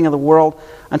beginning of the world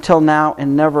until now,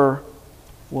 and never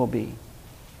will be.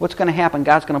 What's going to happen?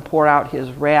 God's going to pour out His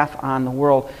wrath on the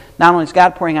world. Not only is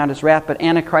God pouring out His wrath, but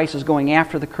Antichrist is going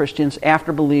after the Christians,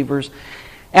 after believers,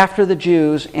 after the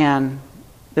Jews, and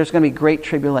there's going to be great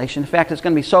tribulation. In fact, it's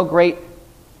going to be so great,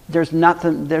 there's not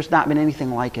been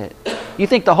anything like it. You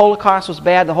think the Holocaust was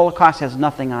bad? The Holocaust has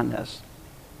nothing on this.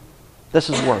 This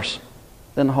is worse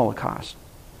than the Holocaust.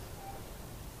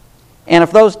 And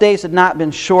if those days had not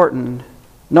been shortened,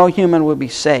 no human would be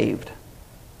saved.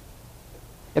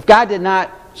 If God did not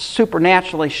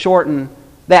supernaturally shorten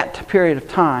that period of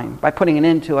time by putting an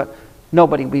end to it,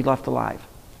 nobody would be left alive.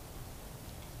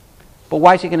 But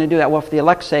why is He going to do that? Well, for the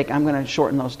elect's sake, I'm going to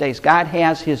shorten those days. God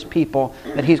has His people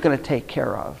that He's going to take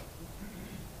care of.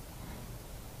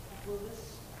 Will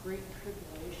this great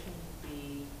tribulation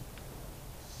be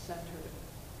centered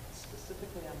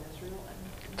specifically on Israel?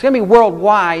 It's going to be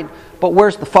worldwide, but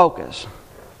where's the focus?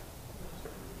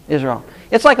 Israel.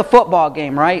 It's like a football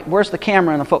game, right? Where's the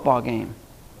camera in the football game?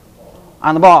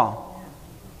 On the ball.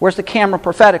 Where's the camera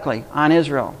prophetically? On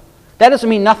Israel. That doesn't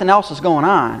mean nothing else is going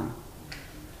on.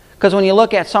 Because when you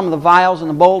look at some of the vials and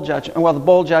the bowl judgment, well, the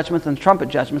bowl judgments and the trumpet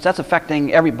judgments, that's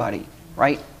affecting everybody,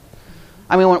 right?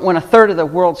 I mean, when a third of the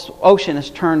world's ocean is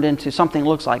turned into something that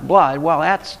looks like blood, well,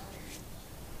 that's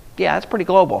pretty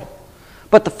global.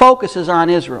 But the focus is on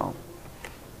Israel,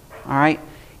 all right?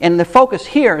 And the focus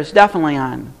here is definitely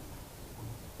on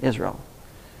Israel.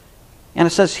 And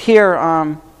it says here,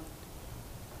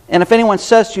 and if anyone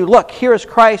says to you, look, here is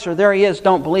Christ, or there He is,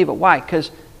 don't believe it. Why?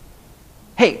 Because,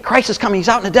 hey, Christ is coming. He's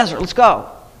out in the desert. Let's go.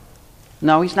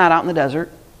 No, He's not out in the desert.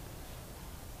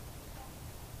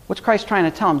 What's Christ trying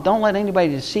to tell him? Don't let anybody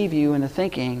deceive you into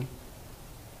thinking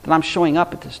that I'm showing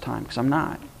up at this time, because I'm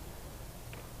not.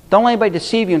 Don't let anybody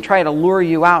deceive you and try to lure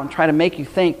you out and try to make you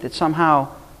think that somehow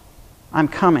I'm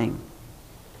coming.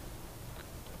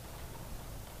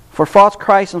 For false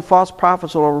Christs and false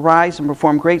prophets will arise and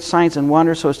perform great signs and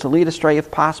wonders so as to lead astray, if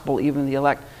possible, even the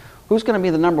elect. Who's going to be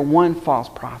the number one false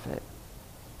prophet?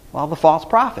 Well, the false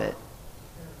prophet.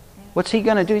 What's he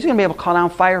going to do? He's going to be able to call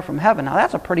down fire from heaven. Now,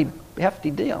 that's a pretty hefty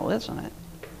deal, isn't it?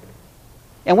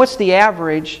 And what's the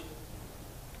average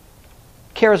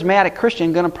charismatic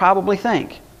Christian going to probably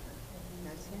think?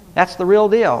 That's the real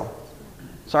deal.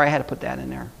 Sorry, I had to put that in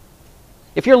there.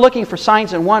 If you're looking for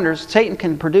signs and wonders, Satan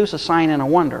can produce a sign and a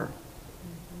wonder.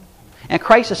 And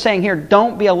Christ is saying here,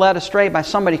 don't be led astray by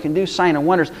somebody who can do signs and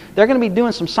wonders. They're going to be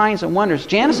doing some signs and wonders.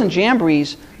 Janus and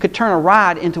Jambres could turn a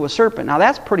rod into a serpent. Now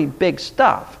that's pretty big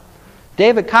stuff.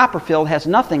 David Copperfield has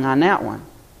nothing on that one.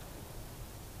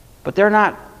 But they're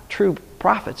not true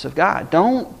prophets of God.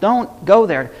 Don't go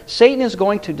there. Satan is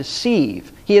going to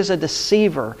deceive. He is a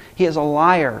deceiver. He is a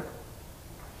liar.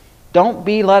 Don't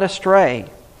be led astray.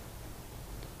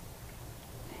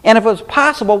 And if it was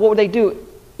possible, what would they do?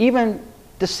 Even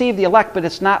deceive the elect, but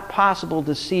it's not possible to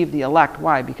deceive the elect.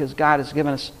 Why? Because God has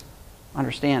given us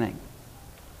understanding.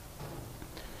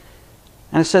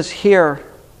 And it says here,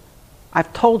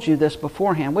 I've told you this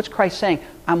beforehand. What's Christ saying?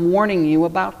 I'm warning you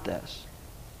about this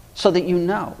so that you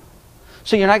know.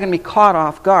 So you're not going to be caught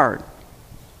off guard.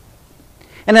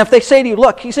 And if they say to you,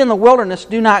 look, He's in the wilderness,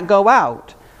 do not go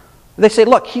out. They say,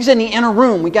 look, He's in the inner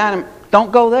room, we got Him,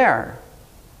 don't go there.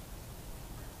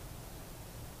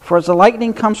 For as the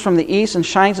lightning comes from the east and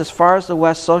shines as far as the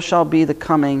west, so shall be the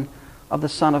coming of the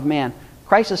Son of Man.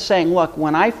 Christ is saying, look,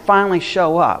 when I finally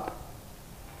show up,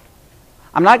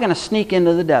 I'm not going to sneak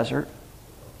into the desert.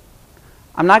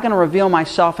 I'm not going to reveal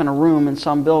myself in a room in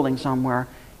some building somewhere.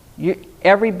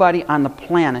 Everybody on the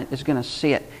planet is going to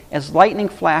see it. As lightning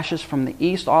flashes from the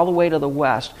east all the way to the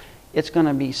west, it's going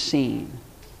to be seen.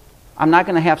 I'm not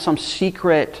going to have some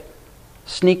secret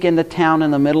sneak into town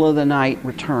in the middle of the night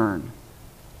return.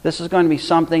 This is going to be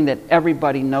something that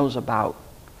everybody knows about.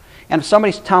 And if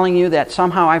somebody's telling you that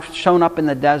somehow I've shown up in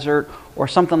the desert or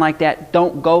something like that,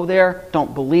 don't go there,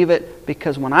 don't believe it,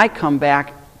 because when I come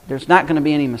back, there's not going to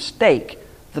be any mistake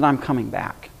that I'm coming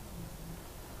back.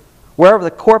 Wherever the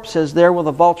corpse is, there will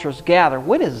the vultures gather.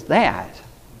 What is that?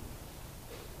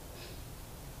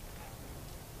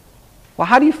 Well,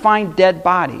 how do you find dead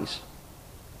bodies?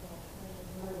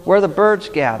 Where the birds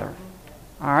gather.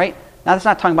 All right? Now, that's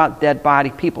not talking about dead body,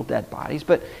 people dead bodies,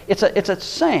 but it's a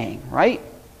saying, right?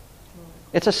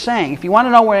 It's a saying. If you want to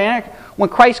know when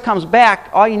Christ comes back,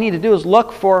 all you need to do is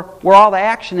look for where all the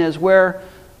action is, where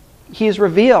He's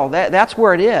revealed. That's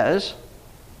where it is.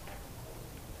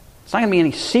 It's not going to be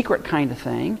any secret kind of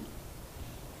thing.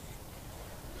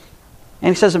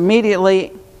 And He says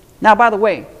immediately, now by the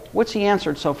way, what's He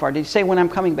answered so far? Did He say when I'm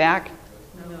coming back?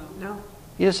 No.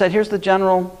 He just said, here's the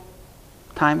general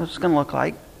time, what it's going to look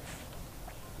like.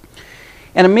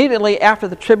 And immediately after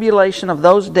the tribulation of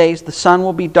those days, the sun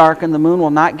will be darkened, the moon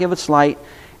will not give its light,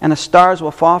 and the stars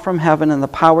will fall from heaven, and the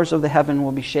powers of the heaven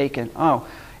will be shaken. Oh,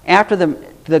 after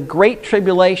the great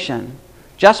tribulation,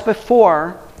 just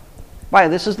before,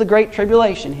 this is the great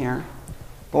tribulation here,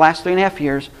 the last 3.5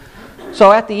 years.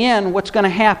 So at the end, what's going to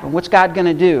happen? What's God going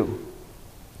to do?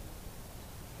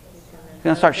 He's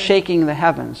going to start shaking the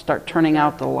heavens, start turning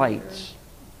out the lights.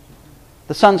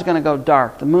 The sun's going to go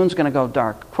dark. The moon's going to go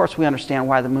dark. Of course, we understand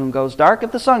why the moon goes dark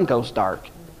if the sun goes dark.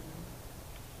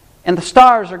 And the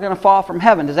stars are going to fall from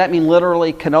heaven. Does that mean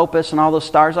literally Canopus and all those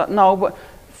stars? No, but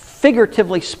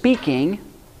figuratively speaking,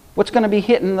 what's going to be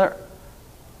hitting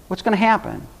what's going to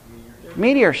happen?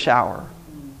 Meteor shower.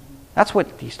 That's what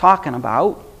he's talking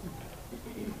about.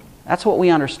 That's what we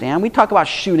understand. We talk about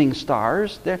shooting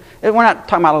stars. We're not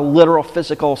talking about a literal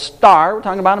physical star. We're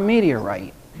talking about a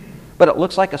meteorite. But it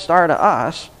looks like a star to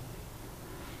us.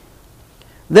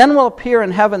 Then will appear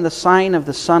in heaven the sign of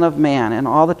the Son of Man, and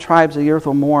all the tribes of the earth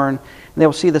will mourn. And they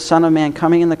will see the Son of Man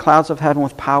coming in the clouds of heaven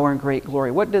with power and great glory.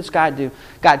 What does God do?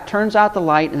 God turns out the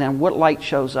light, and then what light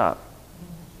shows up?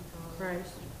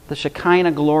 Christ. The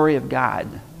Shekinah glory of God.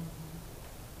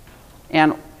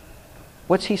 And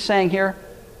what's He saying here?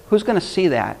 Who's going to see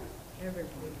that?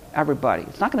 Everybody.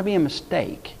 It's not going to be a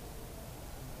mistake.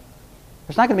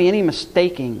 There's not going to be any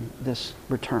mistaking this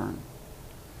return.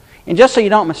 And just so you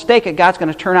don't mistake it, God's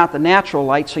going to turn out the natural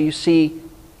light so you see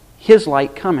His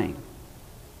light coming.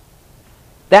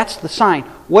 That's the sign.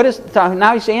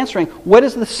 Now He's answering, what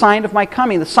is the sign of my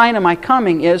coming? The sign of my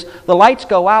coming is the lights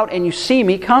go out and you see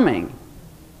me coming.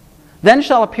 Then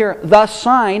shall appear the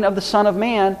sign of the Son of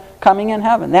Man coming in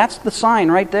heaven. That's the sign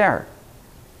right there.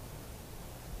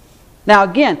 Now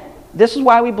again, this is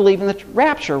why we believe in the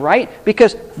rapture, right?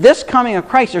 Because this coming of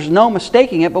Christ, there's no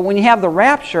mistaking it, but when you have the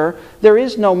rapture, there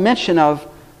is no mention of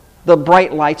the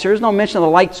bright lights. There is no mention of the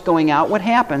lights going out. What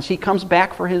happens? He comes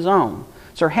back for His own.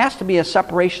 So there has to be a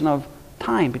separation of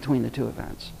time between the two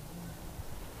events.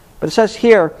 But it says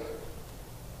here,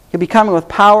 He'll be coming with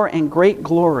power and great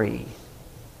glory.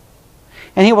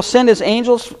 And He will send His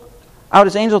angels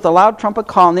with a loud trumpet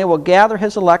call, and they will gather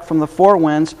His elect from the four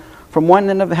winds, from one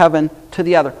end of heaven to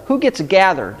the other. Who gets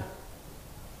gathered?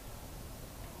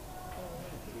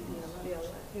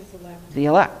 The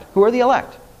elect. Who are the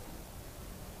elect?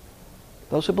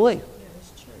 Those who believe.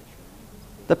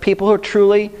 The people who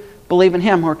truly believe in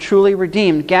Him, who are truly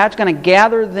redeemed. God's going to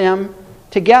gather them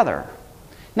together.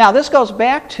 Now, this goes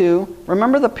back to,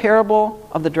 remember the parable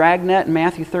of the dragnet in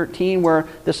Matthew 13, where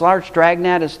this large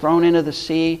dragnet is thrown into the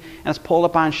sea and it's pulled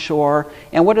up on shore.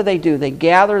 And what do? They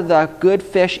gather the good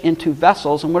fish into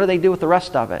vessels, and what do they do with the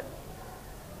rest of it?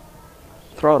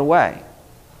 Throw it away.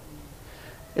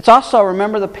 It's also,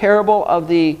 remember the parable of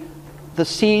the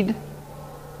seed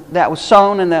that was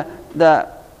sown, and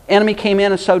the enemy came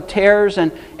in and sowed tares,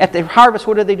 and at the harvest,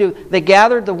 what did they do? They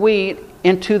gathered the wheat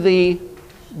into the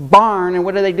barn, and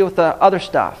what do they do with the other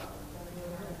stuff?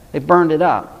 They burned it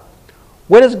up.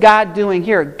 What is God doing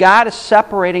here? God is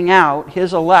separating out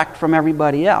His elect from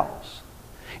everybody else.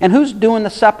 And who's doing the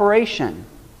separation?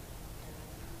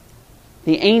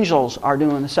 The angels are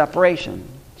doing the separation.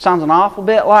 Sounds an awful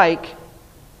bit like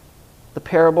the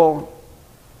parable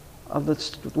of the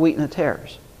wheat and the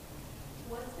tares.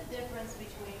 What's the difference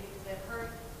between, because I've heard,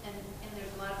 and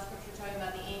there's a lot of scripture talking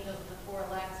about the angels and the four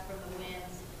elects from the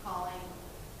winds calling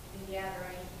and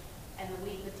gathering, and the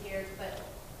wheat and the tares, but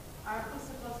aren't we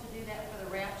supposed to do that for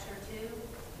the rapture too?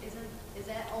 Is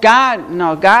that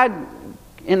only God,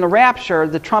 in the rapture,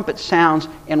 the trumpet sounds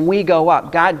and we go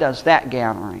up. God does that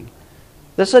gathering.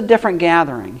 This is a different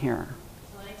gathering here.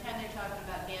 So anytime they're talking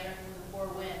about gathering from the four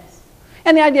winds.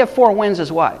 And the idea of four winds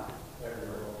is what?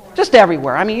 Just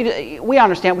everywhere. I mean, we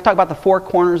understand. We talk about the four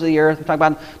corners of the earth. We talk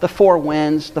about the four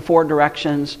winds, the four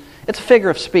directions. It's a figure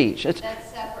of speech. That's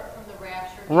separate from the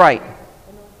rapture. Right.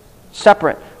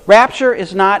 Separate. Rapture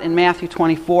is not in Matthew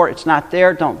 24. It's not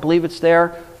there. Don't believe it's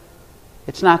there.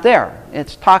 It's not there.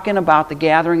 It's talking about the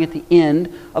gathering at the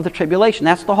end of the tribulation.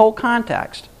 That's the whole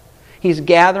context. He's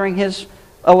gathering His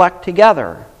elect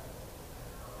together.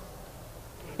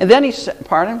 And then he said,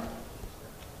 pardon?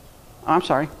 Oh, I'm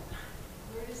sorry.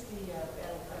 Where does the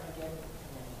battle come again?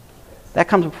 That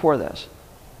comes before this.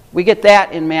 We get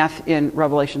that in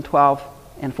Revelation 12.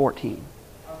 and 14.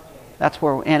 Okay. That's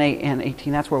where, and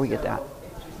 18, that's where we get that. So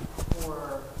it's just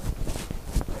before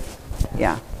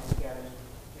Yeah. and we got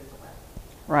his left.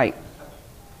 Right.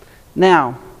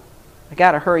 Now, I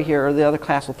got to hurry here or the other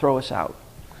class will throw us out.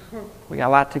 We got a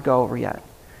lot to go over yet.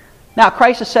 Now,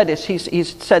 Christ has said this.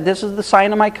 He's said, this is the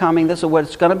sign of my coming. This is what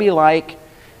it's going to be like.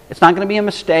 It's not going to be a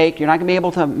mistake. You're not going to be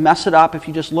able to mess it up if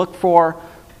you just look for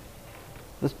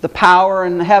the power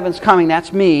in the heavens coming.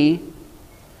 That's me.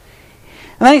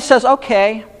 And then he says,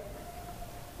 okay,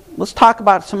 let's talk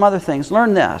about some other things.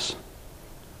 Learn this.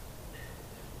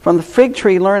 From the fig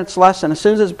tree, learn its lesson. As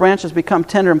soon as its branches become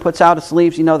tender and puts out its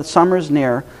leaves, you know that summer is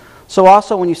near. So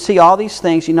also when you see all these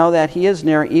things, you know that he is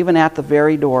near, even at the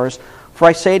very doors. For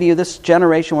I say to you, this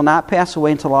generation will not pass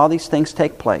away until all these things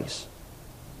take place.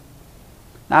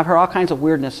 Now, I've heard all kinds of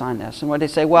weirdness on this. And what they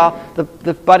say, well,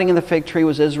 the budding of the fig tree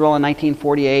was Israel in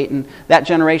 1948, and that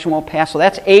generation won't pass. So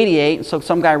that's 88. And so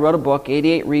some guy wrote a book,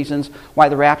 88 Reasons Why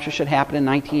the Rapture Should Happen in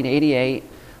 1988.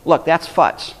 Look, that's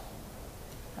futz.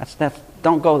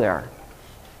 Don't go there.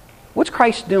 What's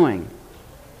Christ doing?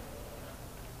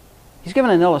 He's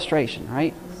giving an illustration,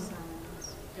 right?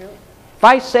 If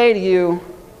I say to you,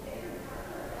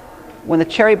 when the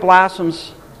cherry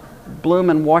blossoms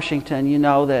bloom in Washington, you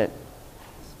know that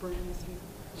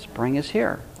spring is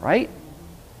here, right?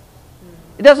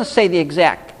 It doesn't say the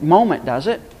exact moment, does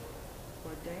it?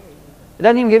 It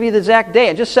doesn't even give you the exact day.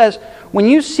 It just says, when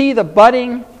you see the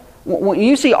budding, when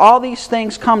you see all these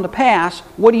things come to pass,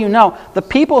 what do you know? The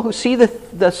people who see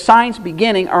the signs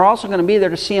beginning are also going to be there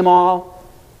to see them all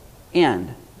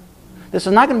end. This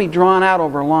is not going to be drawn out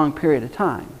over a long period of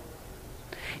time.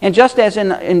 And just as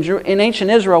in ancient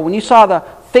Israel, when you saw the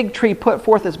fig tree put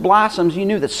forth its blossoms, you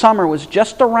knew that summer was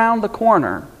just around the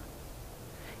corner.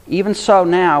 Even so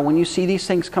now, when you see these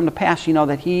things come to pass, you know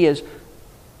that he is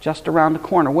just around the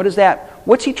corner. What is that?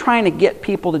 What's he trying to get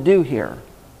people to do here?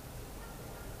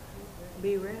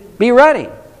 Be ready. Be ready.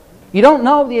 You don't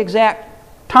know the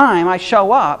exact time I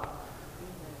show up,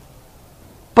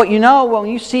 but you know when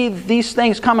you see these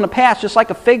things coming to pass, just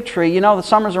like a fig tree, you know the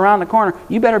summer's around the corner.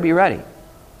 You better be ready.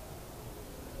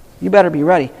 You better be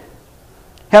ready.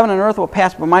 Heaven and earth will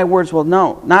pass, but my words will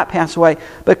not pass away.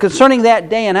 But concerning that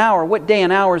day and hour, what day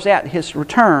and hour is that? His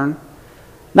return.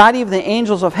 Not even the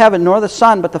angels of heaven, nor the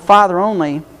Son, but the Father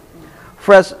only.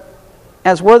 For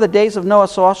as were the days of Noah,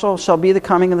 so also shall be the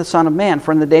coming of the Son of Man.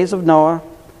 For in the days of Noah,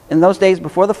 in those days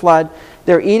before the flood,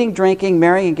 they were eating, drinking,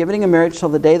 marrying, and giving in marriage till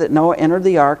the day that Noah entered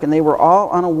the ark, and they were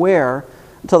all unaware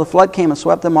until the flood came and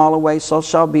swept them all away. So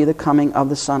shall be the coming of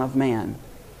the Son of Man.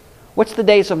 What's the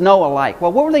days of Noah like?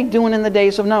 Well, what were they doing in the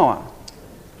days of Noah?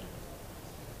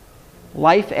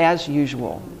 Life as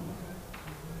usual.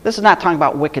 This is not talking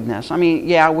about wickedness. I mean,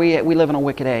 yeah, we live in a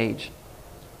wicked age.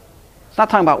 It's not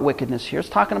talking about wickedness here. It's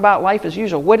talking about life as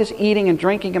usual. What is eating and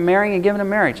drinking and marrying and giving in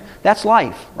marriage? That's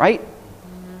life, right?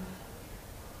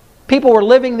 People were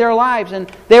living their lives and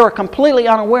they were completely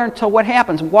unaware until what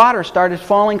happens? Water started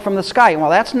falling from the sky. Well,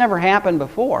 that's never happened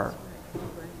before.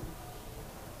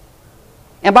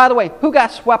 And by the way, who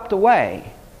got swept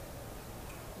away?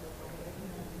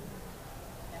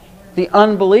 The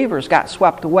unbelievers got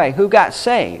swept away. Who got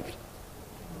saved?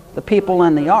 The people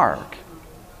in the ark.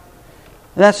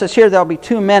 And that says here there'll be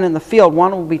two men in the field.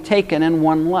 One will be taken and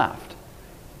one left.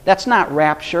 That's not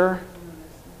rapture.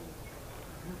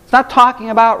 It's not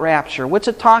talking about rapture. What's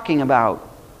it talking about?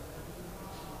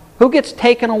 Who gets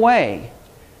taken away?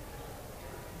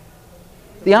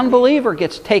 The unbeliever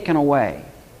gets taken away.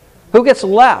 Who gets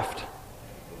left?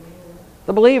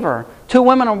 The believer. Two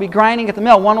women will be grinding at the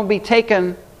mill. One will be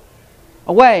taken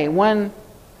away. One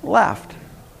left.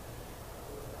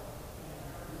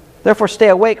 Therefore stay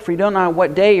awake, for you don't know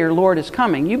what day your Lord is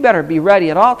coming. You better be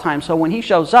ready at all times, so when He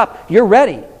shows up, you're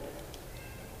ready.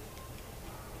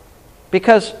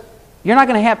 Because you're not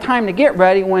going to have time to get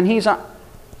ready when He's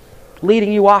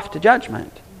leading you off to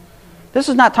judgment. This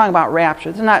is not talking about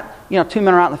rapture. This is not, two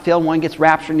men are out in the field, one gets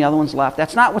raptured and the other one's left.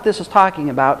 That's not what this is talking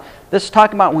about. This is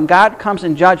talking about when God comes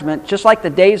in judgment, just like the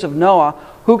days of Noah,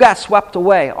 who got swept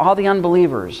away? All the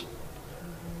unbelievers.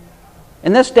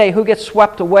 In this day, who gets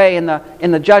swept away in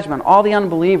the judgment? All the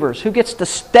unbelievers. Who gets to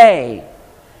stay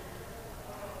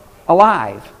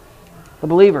alive? The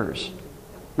believers,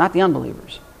 not the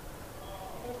unbelievers.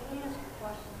 Can I ask a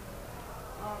question?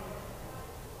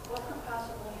 What could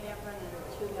possibly happen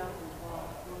in 2012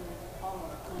 when it's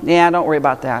almost? Yeah, don't worry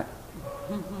about that.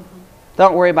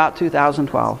 Don't worry about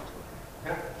 2012.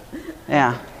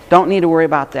 Yeah, don't need to worry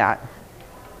about that.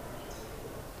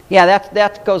 Yeah,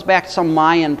 that goes back to some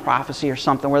Mayan prophecy or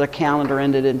something where the calendar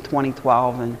ended in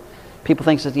 2012 and people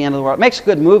think it's the end of the world. It makes a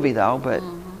good movie though, but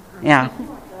yeah.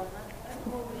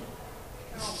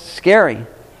 Scary.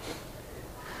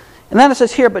 And then it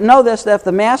says here, but know this, that if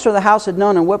the master of the house had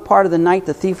known in what part of the night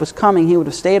the thief was coming, he would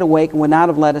have stayed awake and would not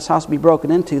have let his house be broken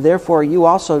into. Therefore, you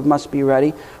also must be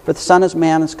ready, for the Son of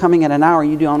Man is coming at an hour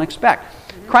you don't expect.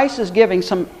 Christ is giving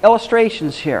some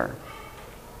illustrations here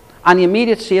on the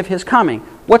immediacy of his coming.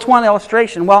 What's one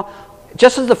illustration? Well,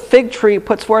 just as the fig tree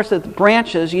puts forth its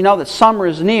branches, you know that summer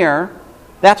is near.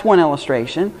 That's one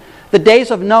illustration. The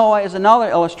days of Noah is another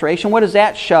illustration. What does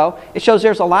that show? It shows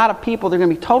there's a lot of people that are going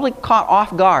to be totally caught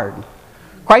off guard.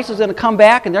 Christ is going to come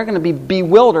back and they're going to be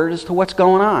bewildered as to what's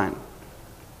going on.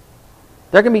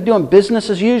 They're going to be doing business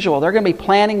as usual. They're going to be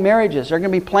planning marriages. They're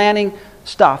going to be planning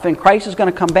stuff. And Christ is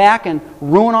going to come back and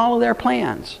ruin all of their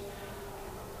plans.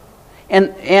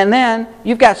 And then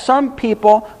you've got some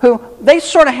people who, they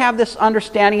sort of have this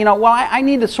understanding, I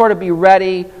need to sort of be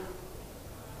ready,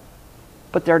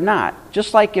 but they're not.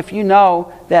 Just like if you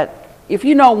know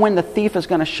when the thief is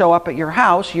going to show up at your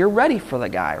house, you're ready for the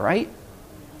guy, right?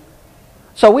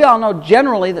 So we all know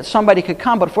generally that somebody could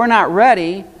come, but if we're not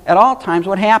ready at all times,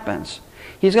 what happens?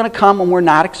 He's going to come when we're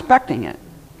not expecting it.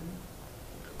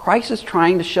 Christ is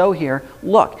trying to show here,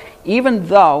 look, even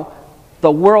though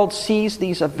the world sees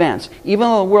these events, even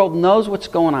though the world knows what's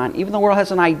going on, even though the world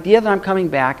has an idea that I'm coming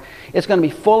back, it's going to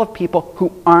be full of people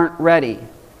who aren't ready.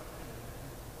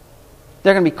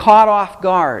 They're going to be caught off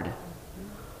guard.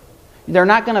 They're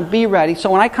not going to be ready. So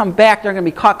when I come back, they're going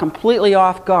to be caught completely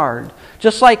off guard.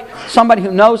 Just like somebody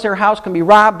who knows their house can be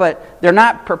robbed, but they're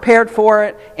not prepared for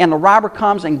it, and the robber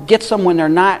comes and gets them when they're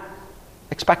not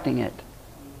expecting it.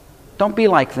 Don't be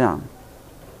like them.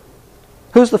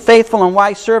 Who's the faithful and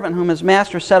wise servant whom his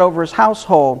master set over his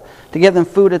household to give them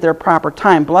food at their proper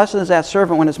time? Blessed is that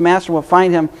servant when his master will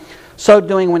find him so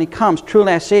doing when he comes.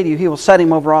 Truly I say to you, he will set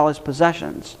him over all his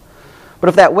possessions. But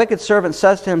if that wicked servant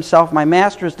says to himself, my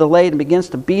master is delayed, and begins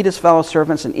to beat his fellow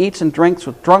servants and eats and drinks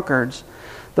with drunkards,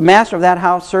 the master of that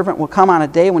house servant will come on a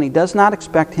day when he does not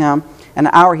expect him, an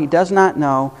hour he does not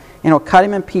know, and will cut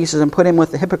him in pieces and put him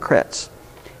with the hypocrites.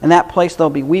 In that place there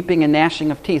will be weeping and gnashing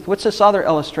of teeth. What's this other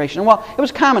illustration? Well, it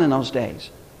was common in those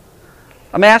days.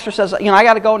 A master says, I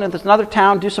got to go into this another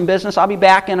town, do some business, I'll be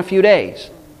back in a few days.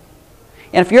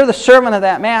 And if you're the servant of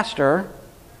that master,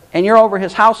 and you're over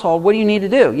his household, what do you need to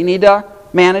do? You need to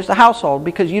manage the household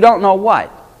because you don't know what.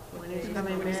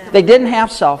 They didn't have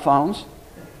cell phones,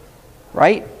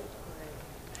 right?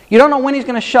 You don't know when he's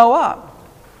going to show up.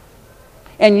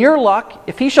 And your luck,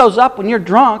 if he shows up when you're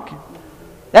drunk,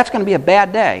 that's going to be a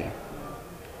bad day.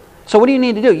 So what do you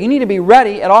need to do? You need to be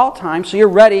ready at all times so you're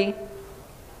ready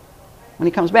when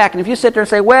he comes back. And if you sit there and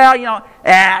say,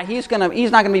 he's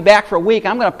not going to be back for a week,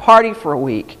 I'm going to party for a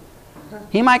week.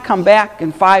 He might come back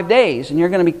in 5 days and you're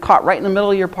going to be caught right in the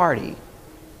middle of your party.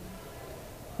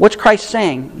 What's Christ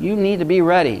saying? You need to be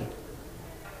ready.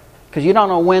 Because you don't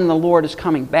know when the Lord is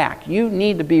coming back. You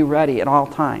need to be ready at all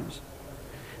times.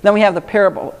 Then we have the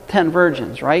parable of 10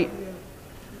 virgins, right?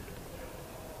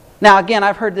 Now again,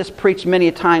 I've heard this preached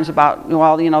many times about,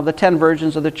 the 10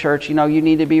 virgins of the church, you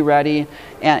need to be ready.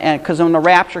 And because when the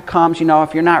rapture comes,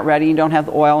 if you're not ready, you don't have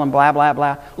the oil and blah, blah,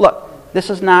 blah. Look, this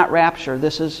is not rapture.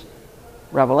 This is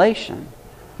Revelation.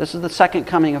 This is the second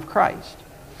coming of Christ.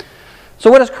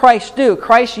 So what does Christ do?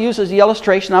 Christ uses the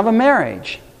illustration of a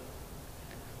marriage.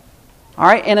 All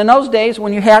right, and in those days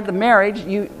when you had the marriage,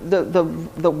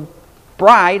 the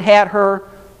bride had her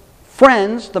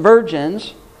friends, the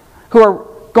virgins, who are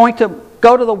going to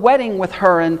go to the wedding with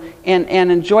her and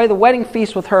enjoy the wedding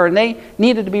feast with her, and they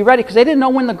needed to be ready because they didn't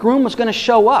know when the groom was going to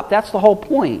show up. That's the whole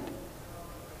point.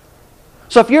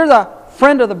 So if you're the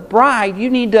friend of the bride, you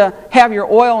need to have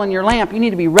your oil and your lamp. You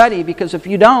need to be ready because if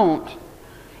you don't,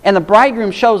 and the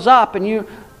bridegroom shows up and you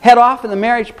head off in the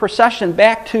marriage procession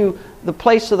back to the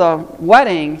place of the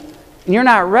wedding, and you're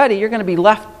not ready, you're going to be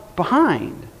left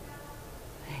behind.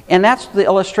 And that's the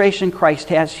illustration Christ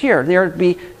has here. There would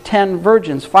be 10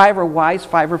 virgins. 5 are wise,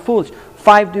 5 are foolish.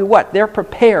 5 do what? They're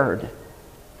prepared.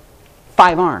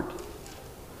 5 aren't.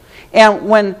 And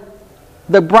when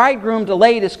the bridegroom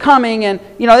delayed his coming, and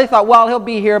they thought, well, he'll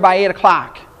be here by 8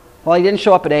 o'clock. Well, he didn't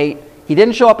show up at 8. He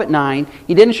didn't show up at 9.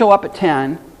 He didn't show up at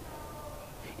 10.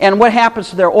 And what happens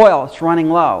to their oil? It's running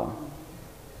low.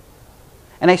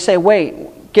 And they say,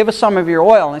 wait, give us some of your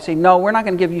oil. And they say, no, we're not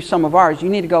going to give you some of ours. You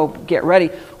need to go get ready.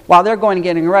 While they're going and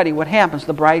getting ready, what happens?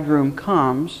 The bridegroom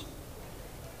comes,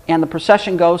 and the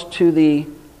procession goes to the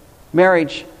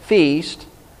marriage feast.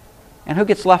 And who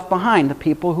gets left behind? The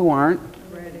people who aren't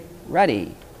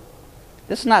ready.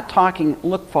 This is not talking,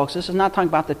 look folks, this is not talking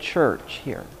about the church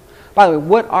here. By the way,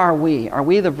 what are we? Are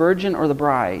we the virgin or the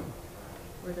bride?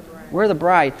 We're the bride. We're the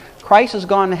bride. Christ has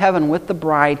gone to heaven with the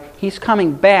bride. He's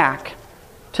coming back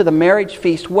to the marriage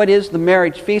feast. What is the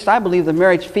marriage feast? I believe the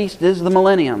marriage feast is the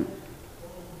millennium.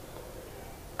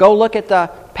 Go look at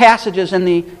the passages in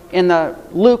the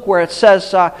Luke where it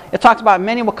says, it talks about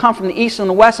many will come from the east and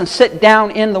the west and sit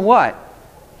down in the what?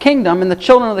 Kingdom, and the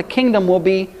children of the kingdom will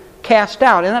be cast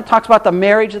out. And then it talks about the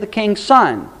marriage of the king's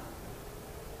son.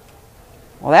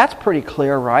 Well, that's pretty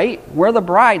clear, right? We're the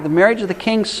bride, the marriage of the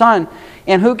king's son.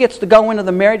 And who gets to go into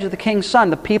the marriage of the king's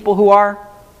son? The people who are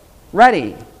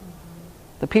ready.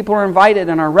 The people who are invited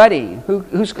and are ready.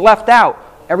 Who's left out?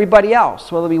 Everybody else.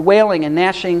 So there'll be wailing and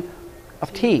gnashing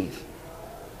of teeth.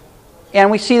 And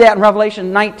we see that in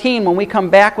Revelation 19 when we come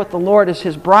back with the Lord as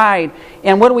His bride.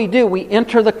 And what do? We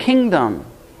enter the kingdom.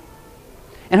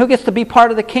 And who gets to be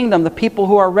part of the kingdom? The people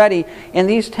who are ready. And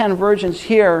these 10 virgins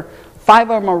here,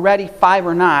 5 of them are ready, 5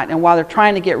 are not. And while they're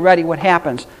trying to get ready, what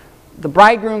happens? The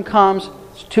bridegroom comes,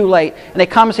 it's too late. And they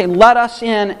come and say, let us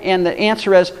in. And the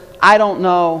answer is, I don't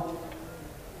know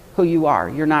who you are.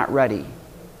 You're not ready.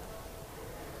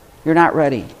 You're not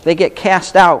ready. They get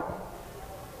cast out.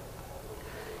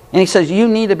 And He says, you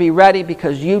need to be ready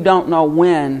because you don't know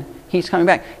when He's coming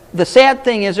back. The sad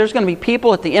thing is there's going to be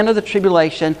people at the end of the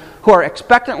tribulation who are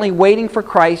expectantly waiting for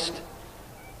Christ,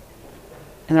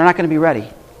 and they're not going to be ready.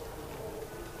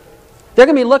 They're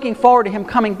going to be looking forward to Him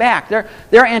coming back.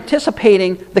 They're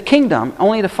anticipating the kingdom,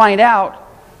 only to find out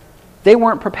they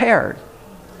weren't prepared.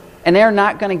 And they're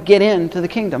not going to get into the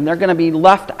kingdom. They're going to be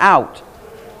left out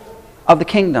of the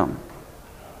kingdom.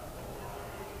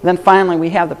 Then finally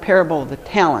we have the parable of the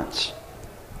talents.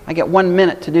 I get 1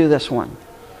 minute to do this one.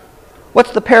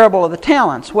 What's the parable of the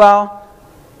talents? Well,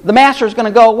 the master is going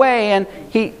to go away and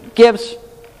he gives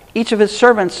each of his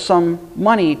servants some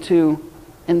money to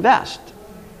invest.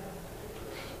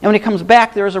 And when he comes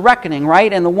back, there is a reckoning,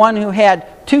 right? And the one who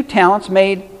had 2 talents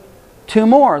made 2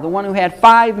 more. The one who had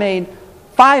 5 made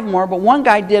 5 more. But one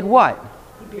guy did what?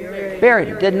 Buried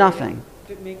it. Did nothing.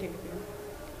 Didn't make anything.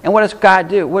 And what does God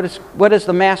do? What does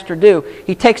the master do?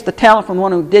 He takes the talent from the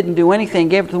one who didn't do anything,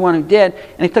 gave it to the one who did,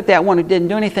 and he took that one who didn't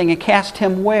do anything and cast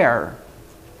him where?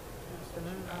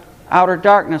 Outer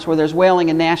darkness, where there's wailing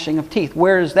and gnashing of teeth.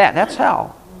 Where is that? That's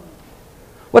hell.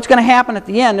 What's going to happen at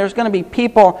the end? There's going to be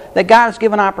people that God has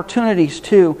given opportunities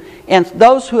to, and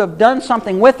those who have done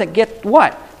something with it get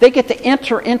what? They get to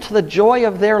enter into the joy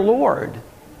of their Lord.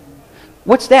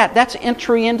 What's that? That's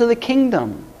entry into the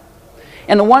kingdom.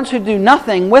 And the ones who do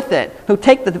nothing with it, who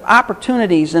take the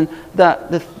opportunities and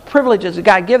the privileges that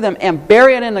God give them and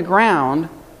bury it in the ground,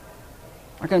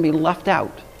 are going to be left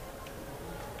out.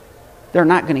 They're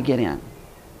not going to get in.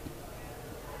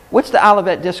 What's the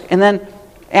Olivet Discourse? And then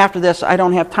after this, I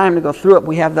don't have time to go through it.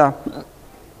 We have the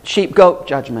sheep-goat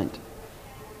judgment.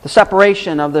 The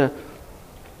separation of the...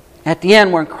 At the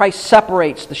end, when Christ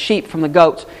separates the sheep from the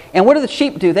goats. And what do the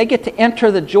sheep do? They get to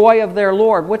enter the joy of their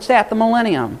Lord. What's that? The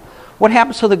millennium. What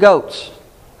happens to the goats?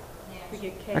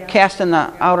 They're cast in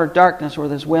the outer darkness where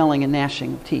there's wailing and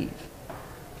gnashing of teeth.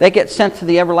 They get sent to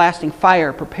the everlasting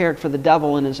fire prepared for the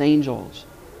devil and his angels.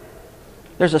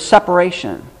 There's a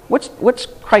separation. What's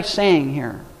Christ saying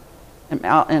here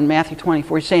in Matthew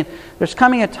 24? He's saying there's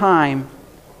coming a time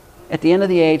at the end of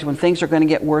the age when things are going to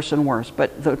get worse and worse.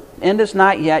 But the end is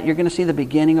not yet. You're going to see the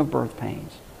beginning of birth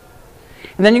pains.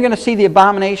 And then you're going to see the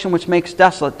abomination which makes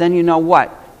desolate. Then you know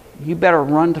what? You better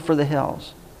run for the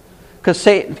hills.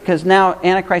 Because now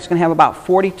Antichrist is going to have about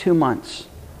 42 months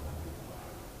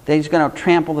that he's going to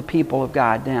trample the people of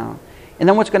God down. And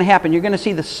then what's going to happen? You're going to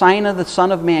see the sign of the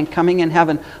Son of Man coming in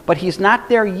heaven. But he's not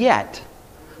there yet.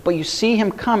 But you see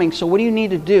him coming. So what do you need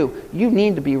to do? You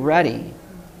need to be ready.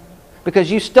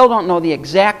 Because you still don't know the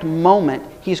exact moment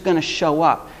he's going to show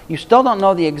up. You still don't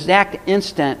know the exact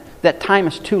instant that time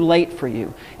is too late for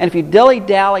you. And if you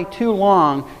dilly-dally too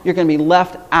long, you're going to be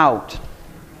left out.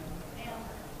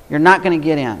 You're not going to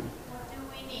get in. What do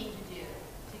we need to do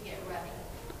to get ready?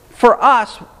 For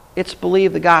us, it's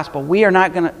believe the gospel. We are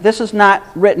not going to... This is not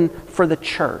written for the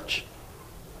church.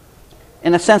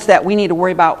 In the sense that we need to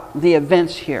worry about the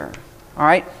events here. All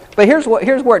right? But here's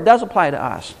where it does apply to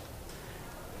us.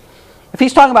 If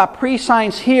he's talking about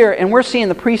pre-signs here and we're seeing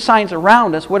the pre-signs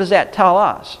around us, what does that tell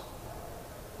us?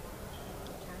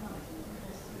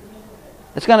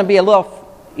 It's going to be a little,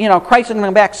 Christ is going to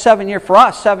come back 7 years for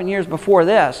us, 7 years before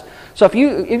this. So if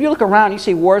you look around, you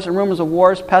see wars and rumors of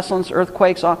wars, pestilence,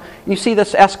 earthquakes, and you see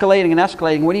this escalating and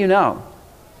escalating, what do you know?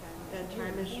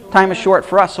 Time is short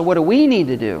for us. So what do we need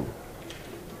to do?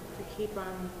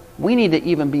 We need to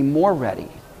even be more ready.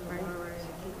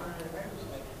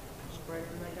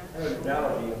 An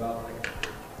analogy about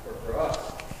for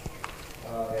us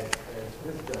as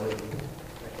this generation,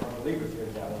 like unbelievers here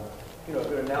now, a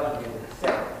good analogy is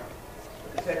a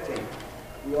cassette tape.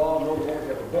 we all know when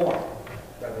we were born.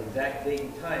 By the exact date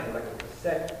and time, but like a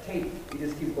cassette tape, it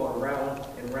just keeps going round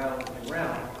and round and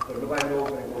round. So nobody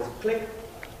knows when it goes click,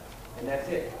 and that's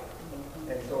it.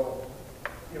 And so,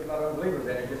 you have a lot of unbelievers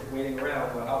that are just waiting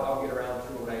around. Well, I'll get around to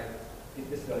when I get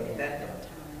this done, get that done.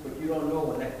 But you don't know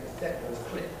when that cassette goes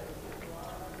click.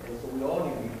 And so we all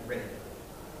need to be ready.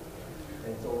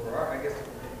 And so I guess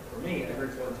for me, I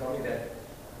heard someone tell me that,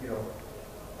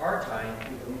 our time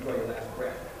is when you draw your last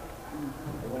breath.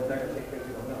 And when it's not going to take place,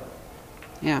 you don't know.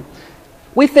 Yeah.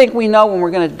 We think we know when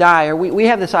we're going to die, or we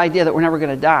have this idea that we're never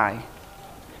going to die.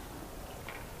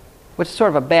 Which is sort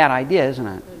of a bad idea, isn't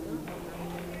it?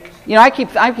 I keep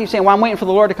saying, well, I'm waiting for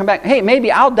the Lord to come back. Hey,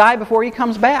 maybe I'll die before He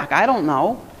comes back. I don't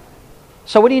know.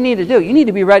 So what do you need to do? You need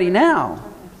to be ready now.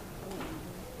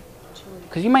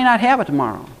 Because you may not have it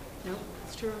tomorrow. No,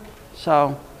 it's true.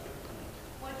 So.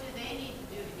 What do they need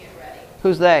to do to get ready?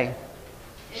 Who's they?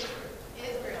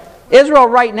 Israel. Israel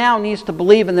right now needs to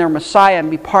believe in their Messiah and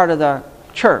be part of the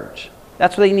church.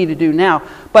 That's what they need to do now.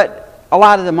 But a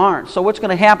lot of them aren't. So what's going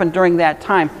to happen during that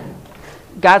time?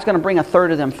 God's going to bring a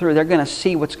third of them through. They're going to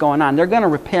see what's going on. They're going to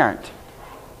repent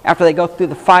after they go through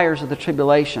the fires of the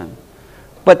tribulation.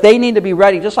 But they need to be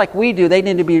ready, just like we do. They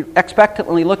need to be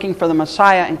expectantly looking for the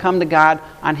Messiah and come to God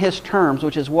on His terms,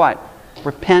 which is what?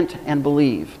 Repent and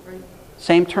believe.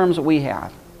 Same terms that we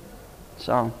have.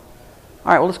 So, all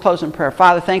right, well, let's close in prayer.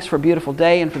 Father, thanks for a beautiful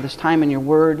day and for this time in your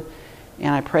word.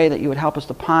 And I pray that you would help us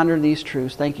to ponder these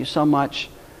truths. Thank you so much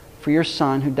for your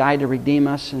Son who died to redeem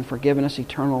us and for giving us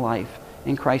eternal life.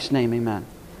 In Christ's name, amen.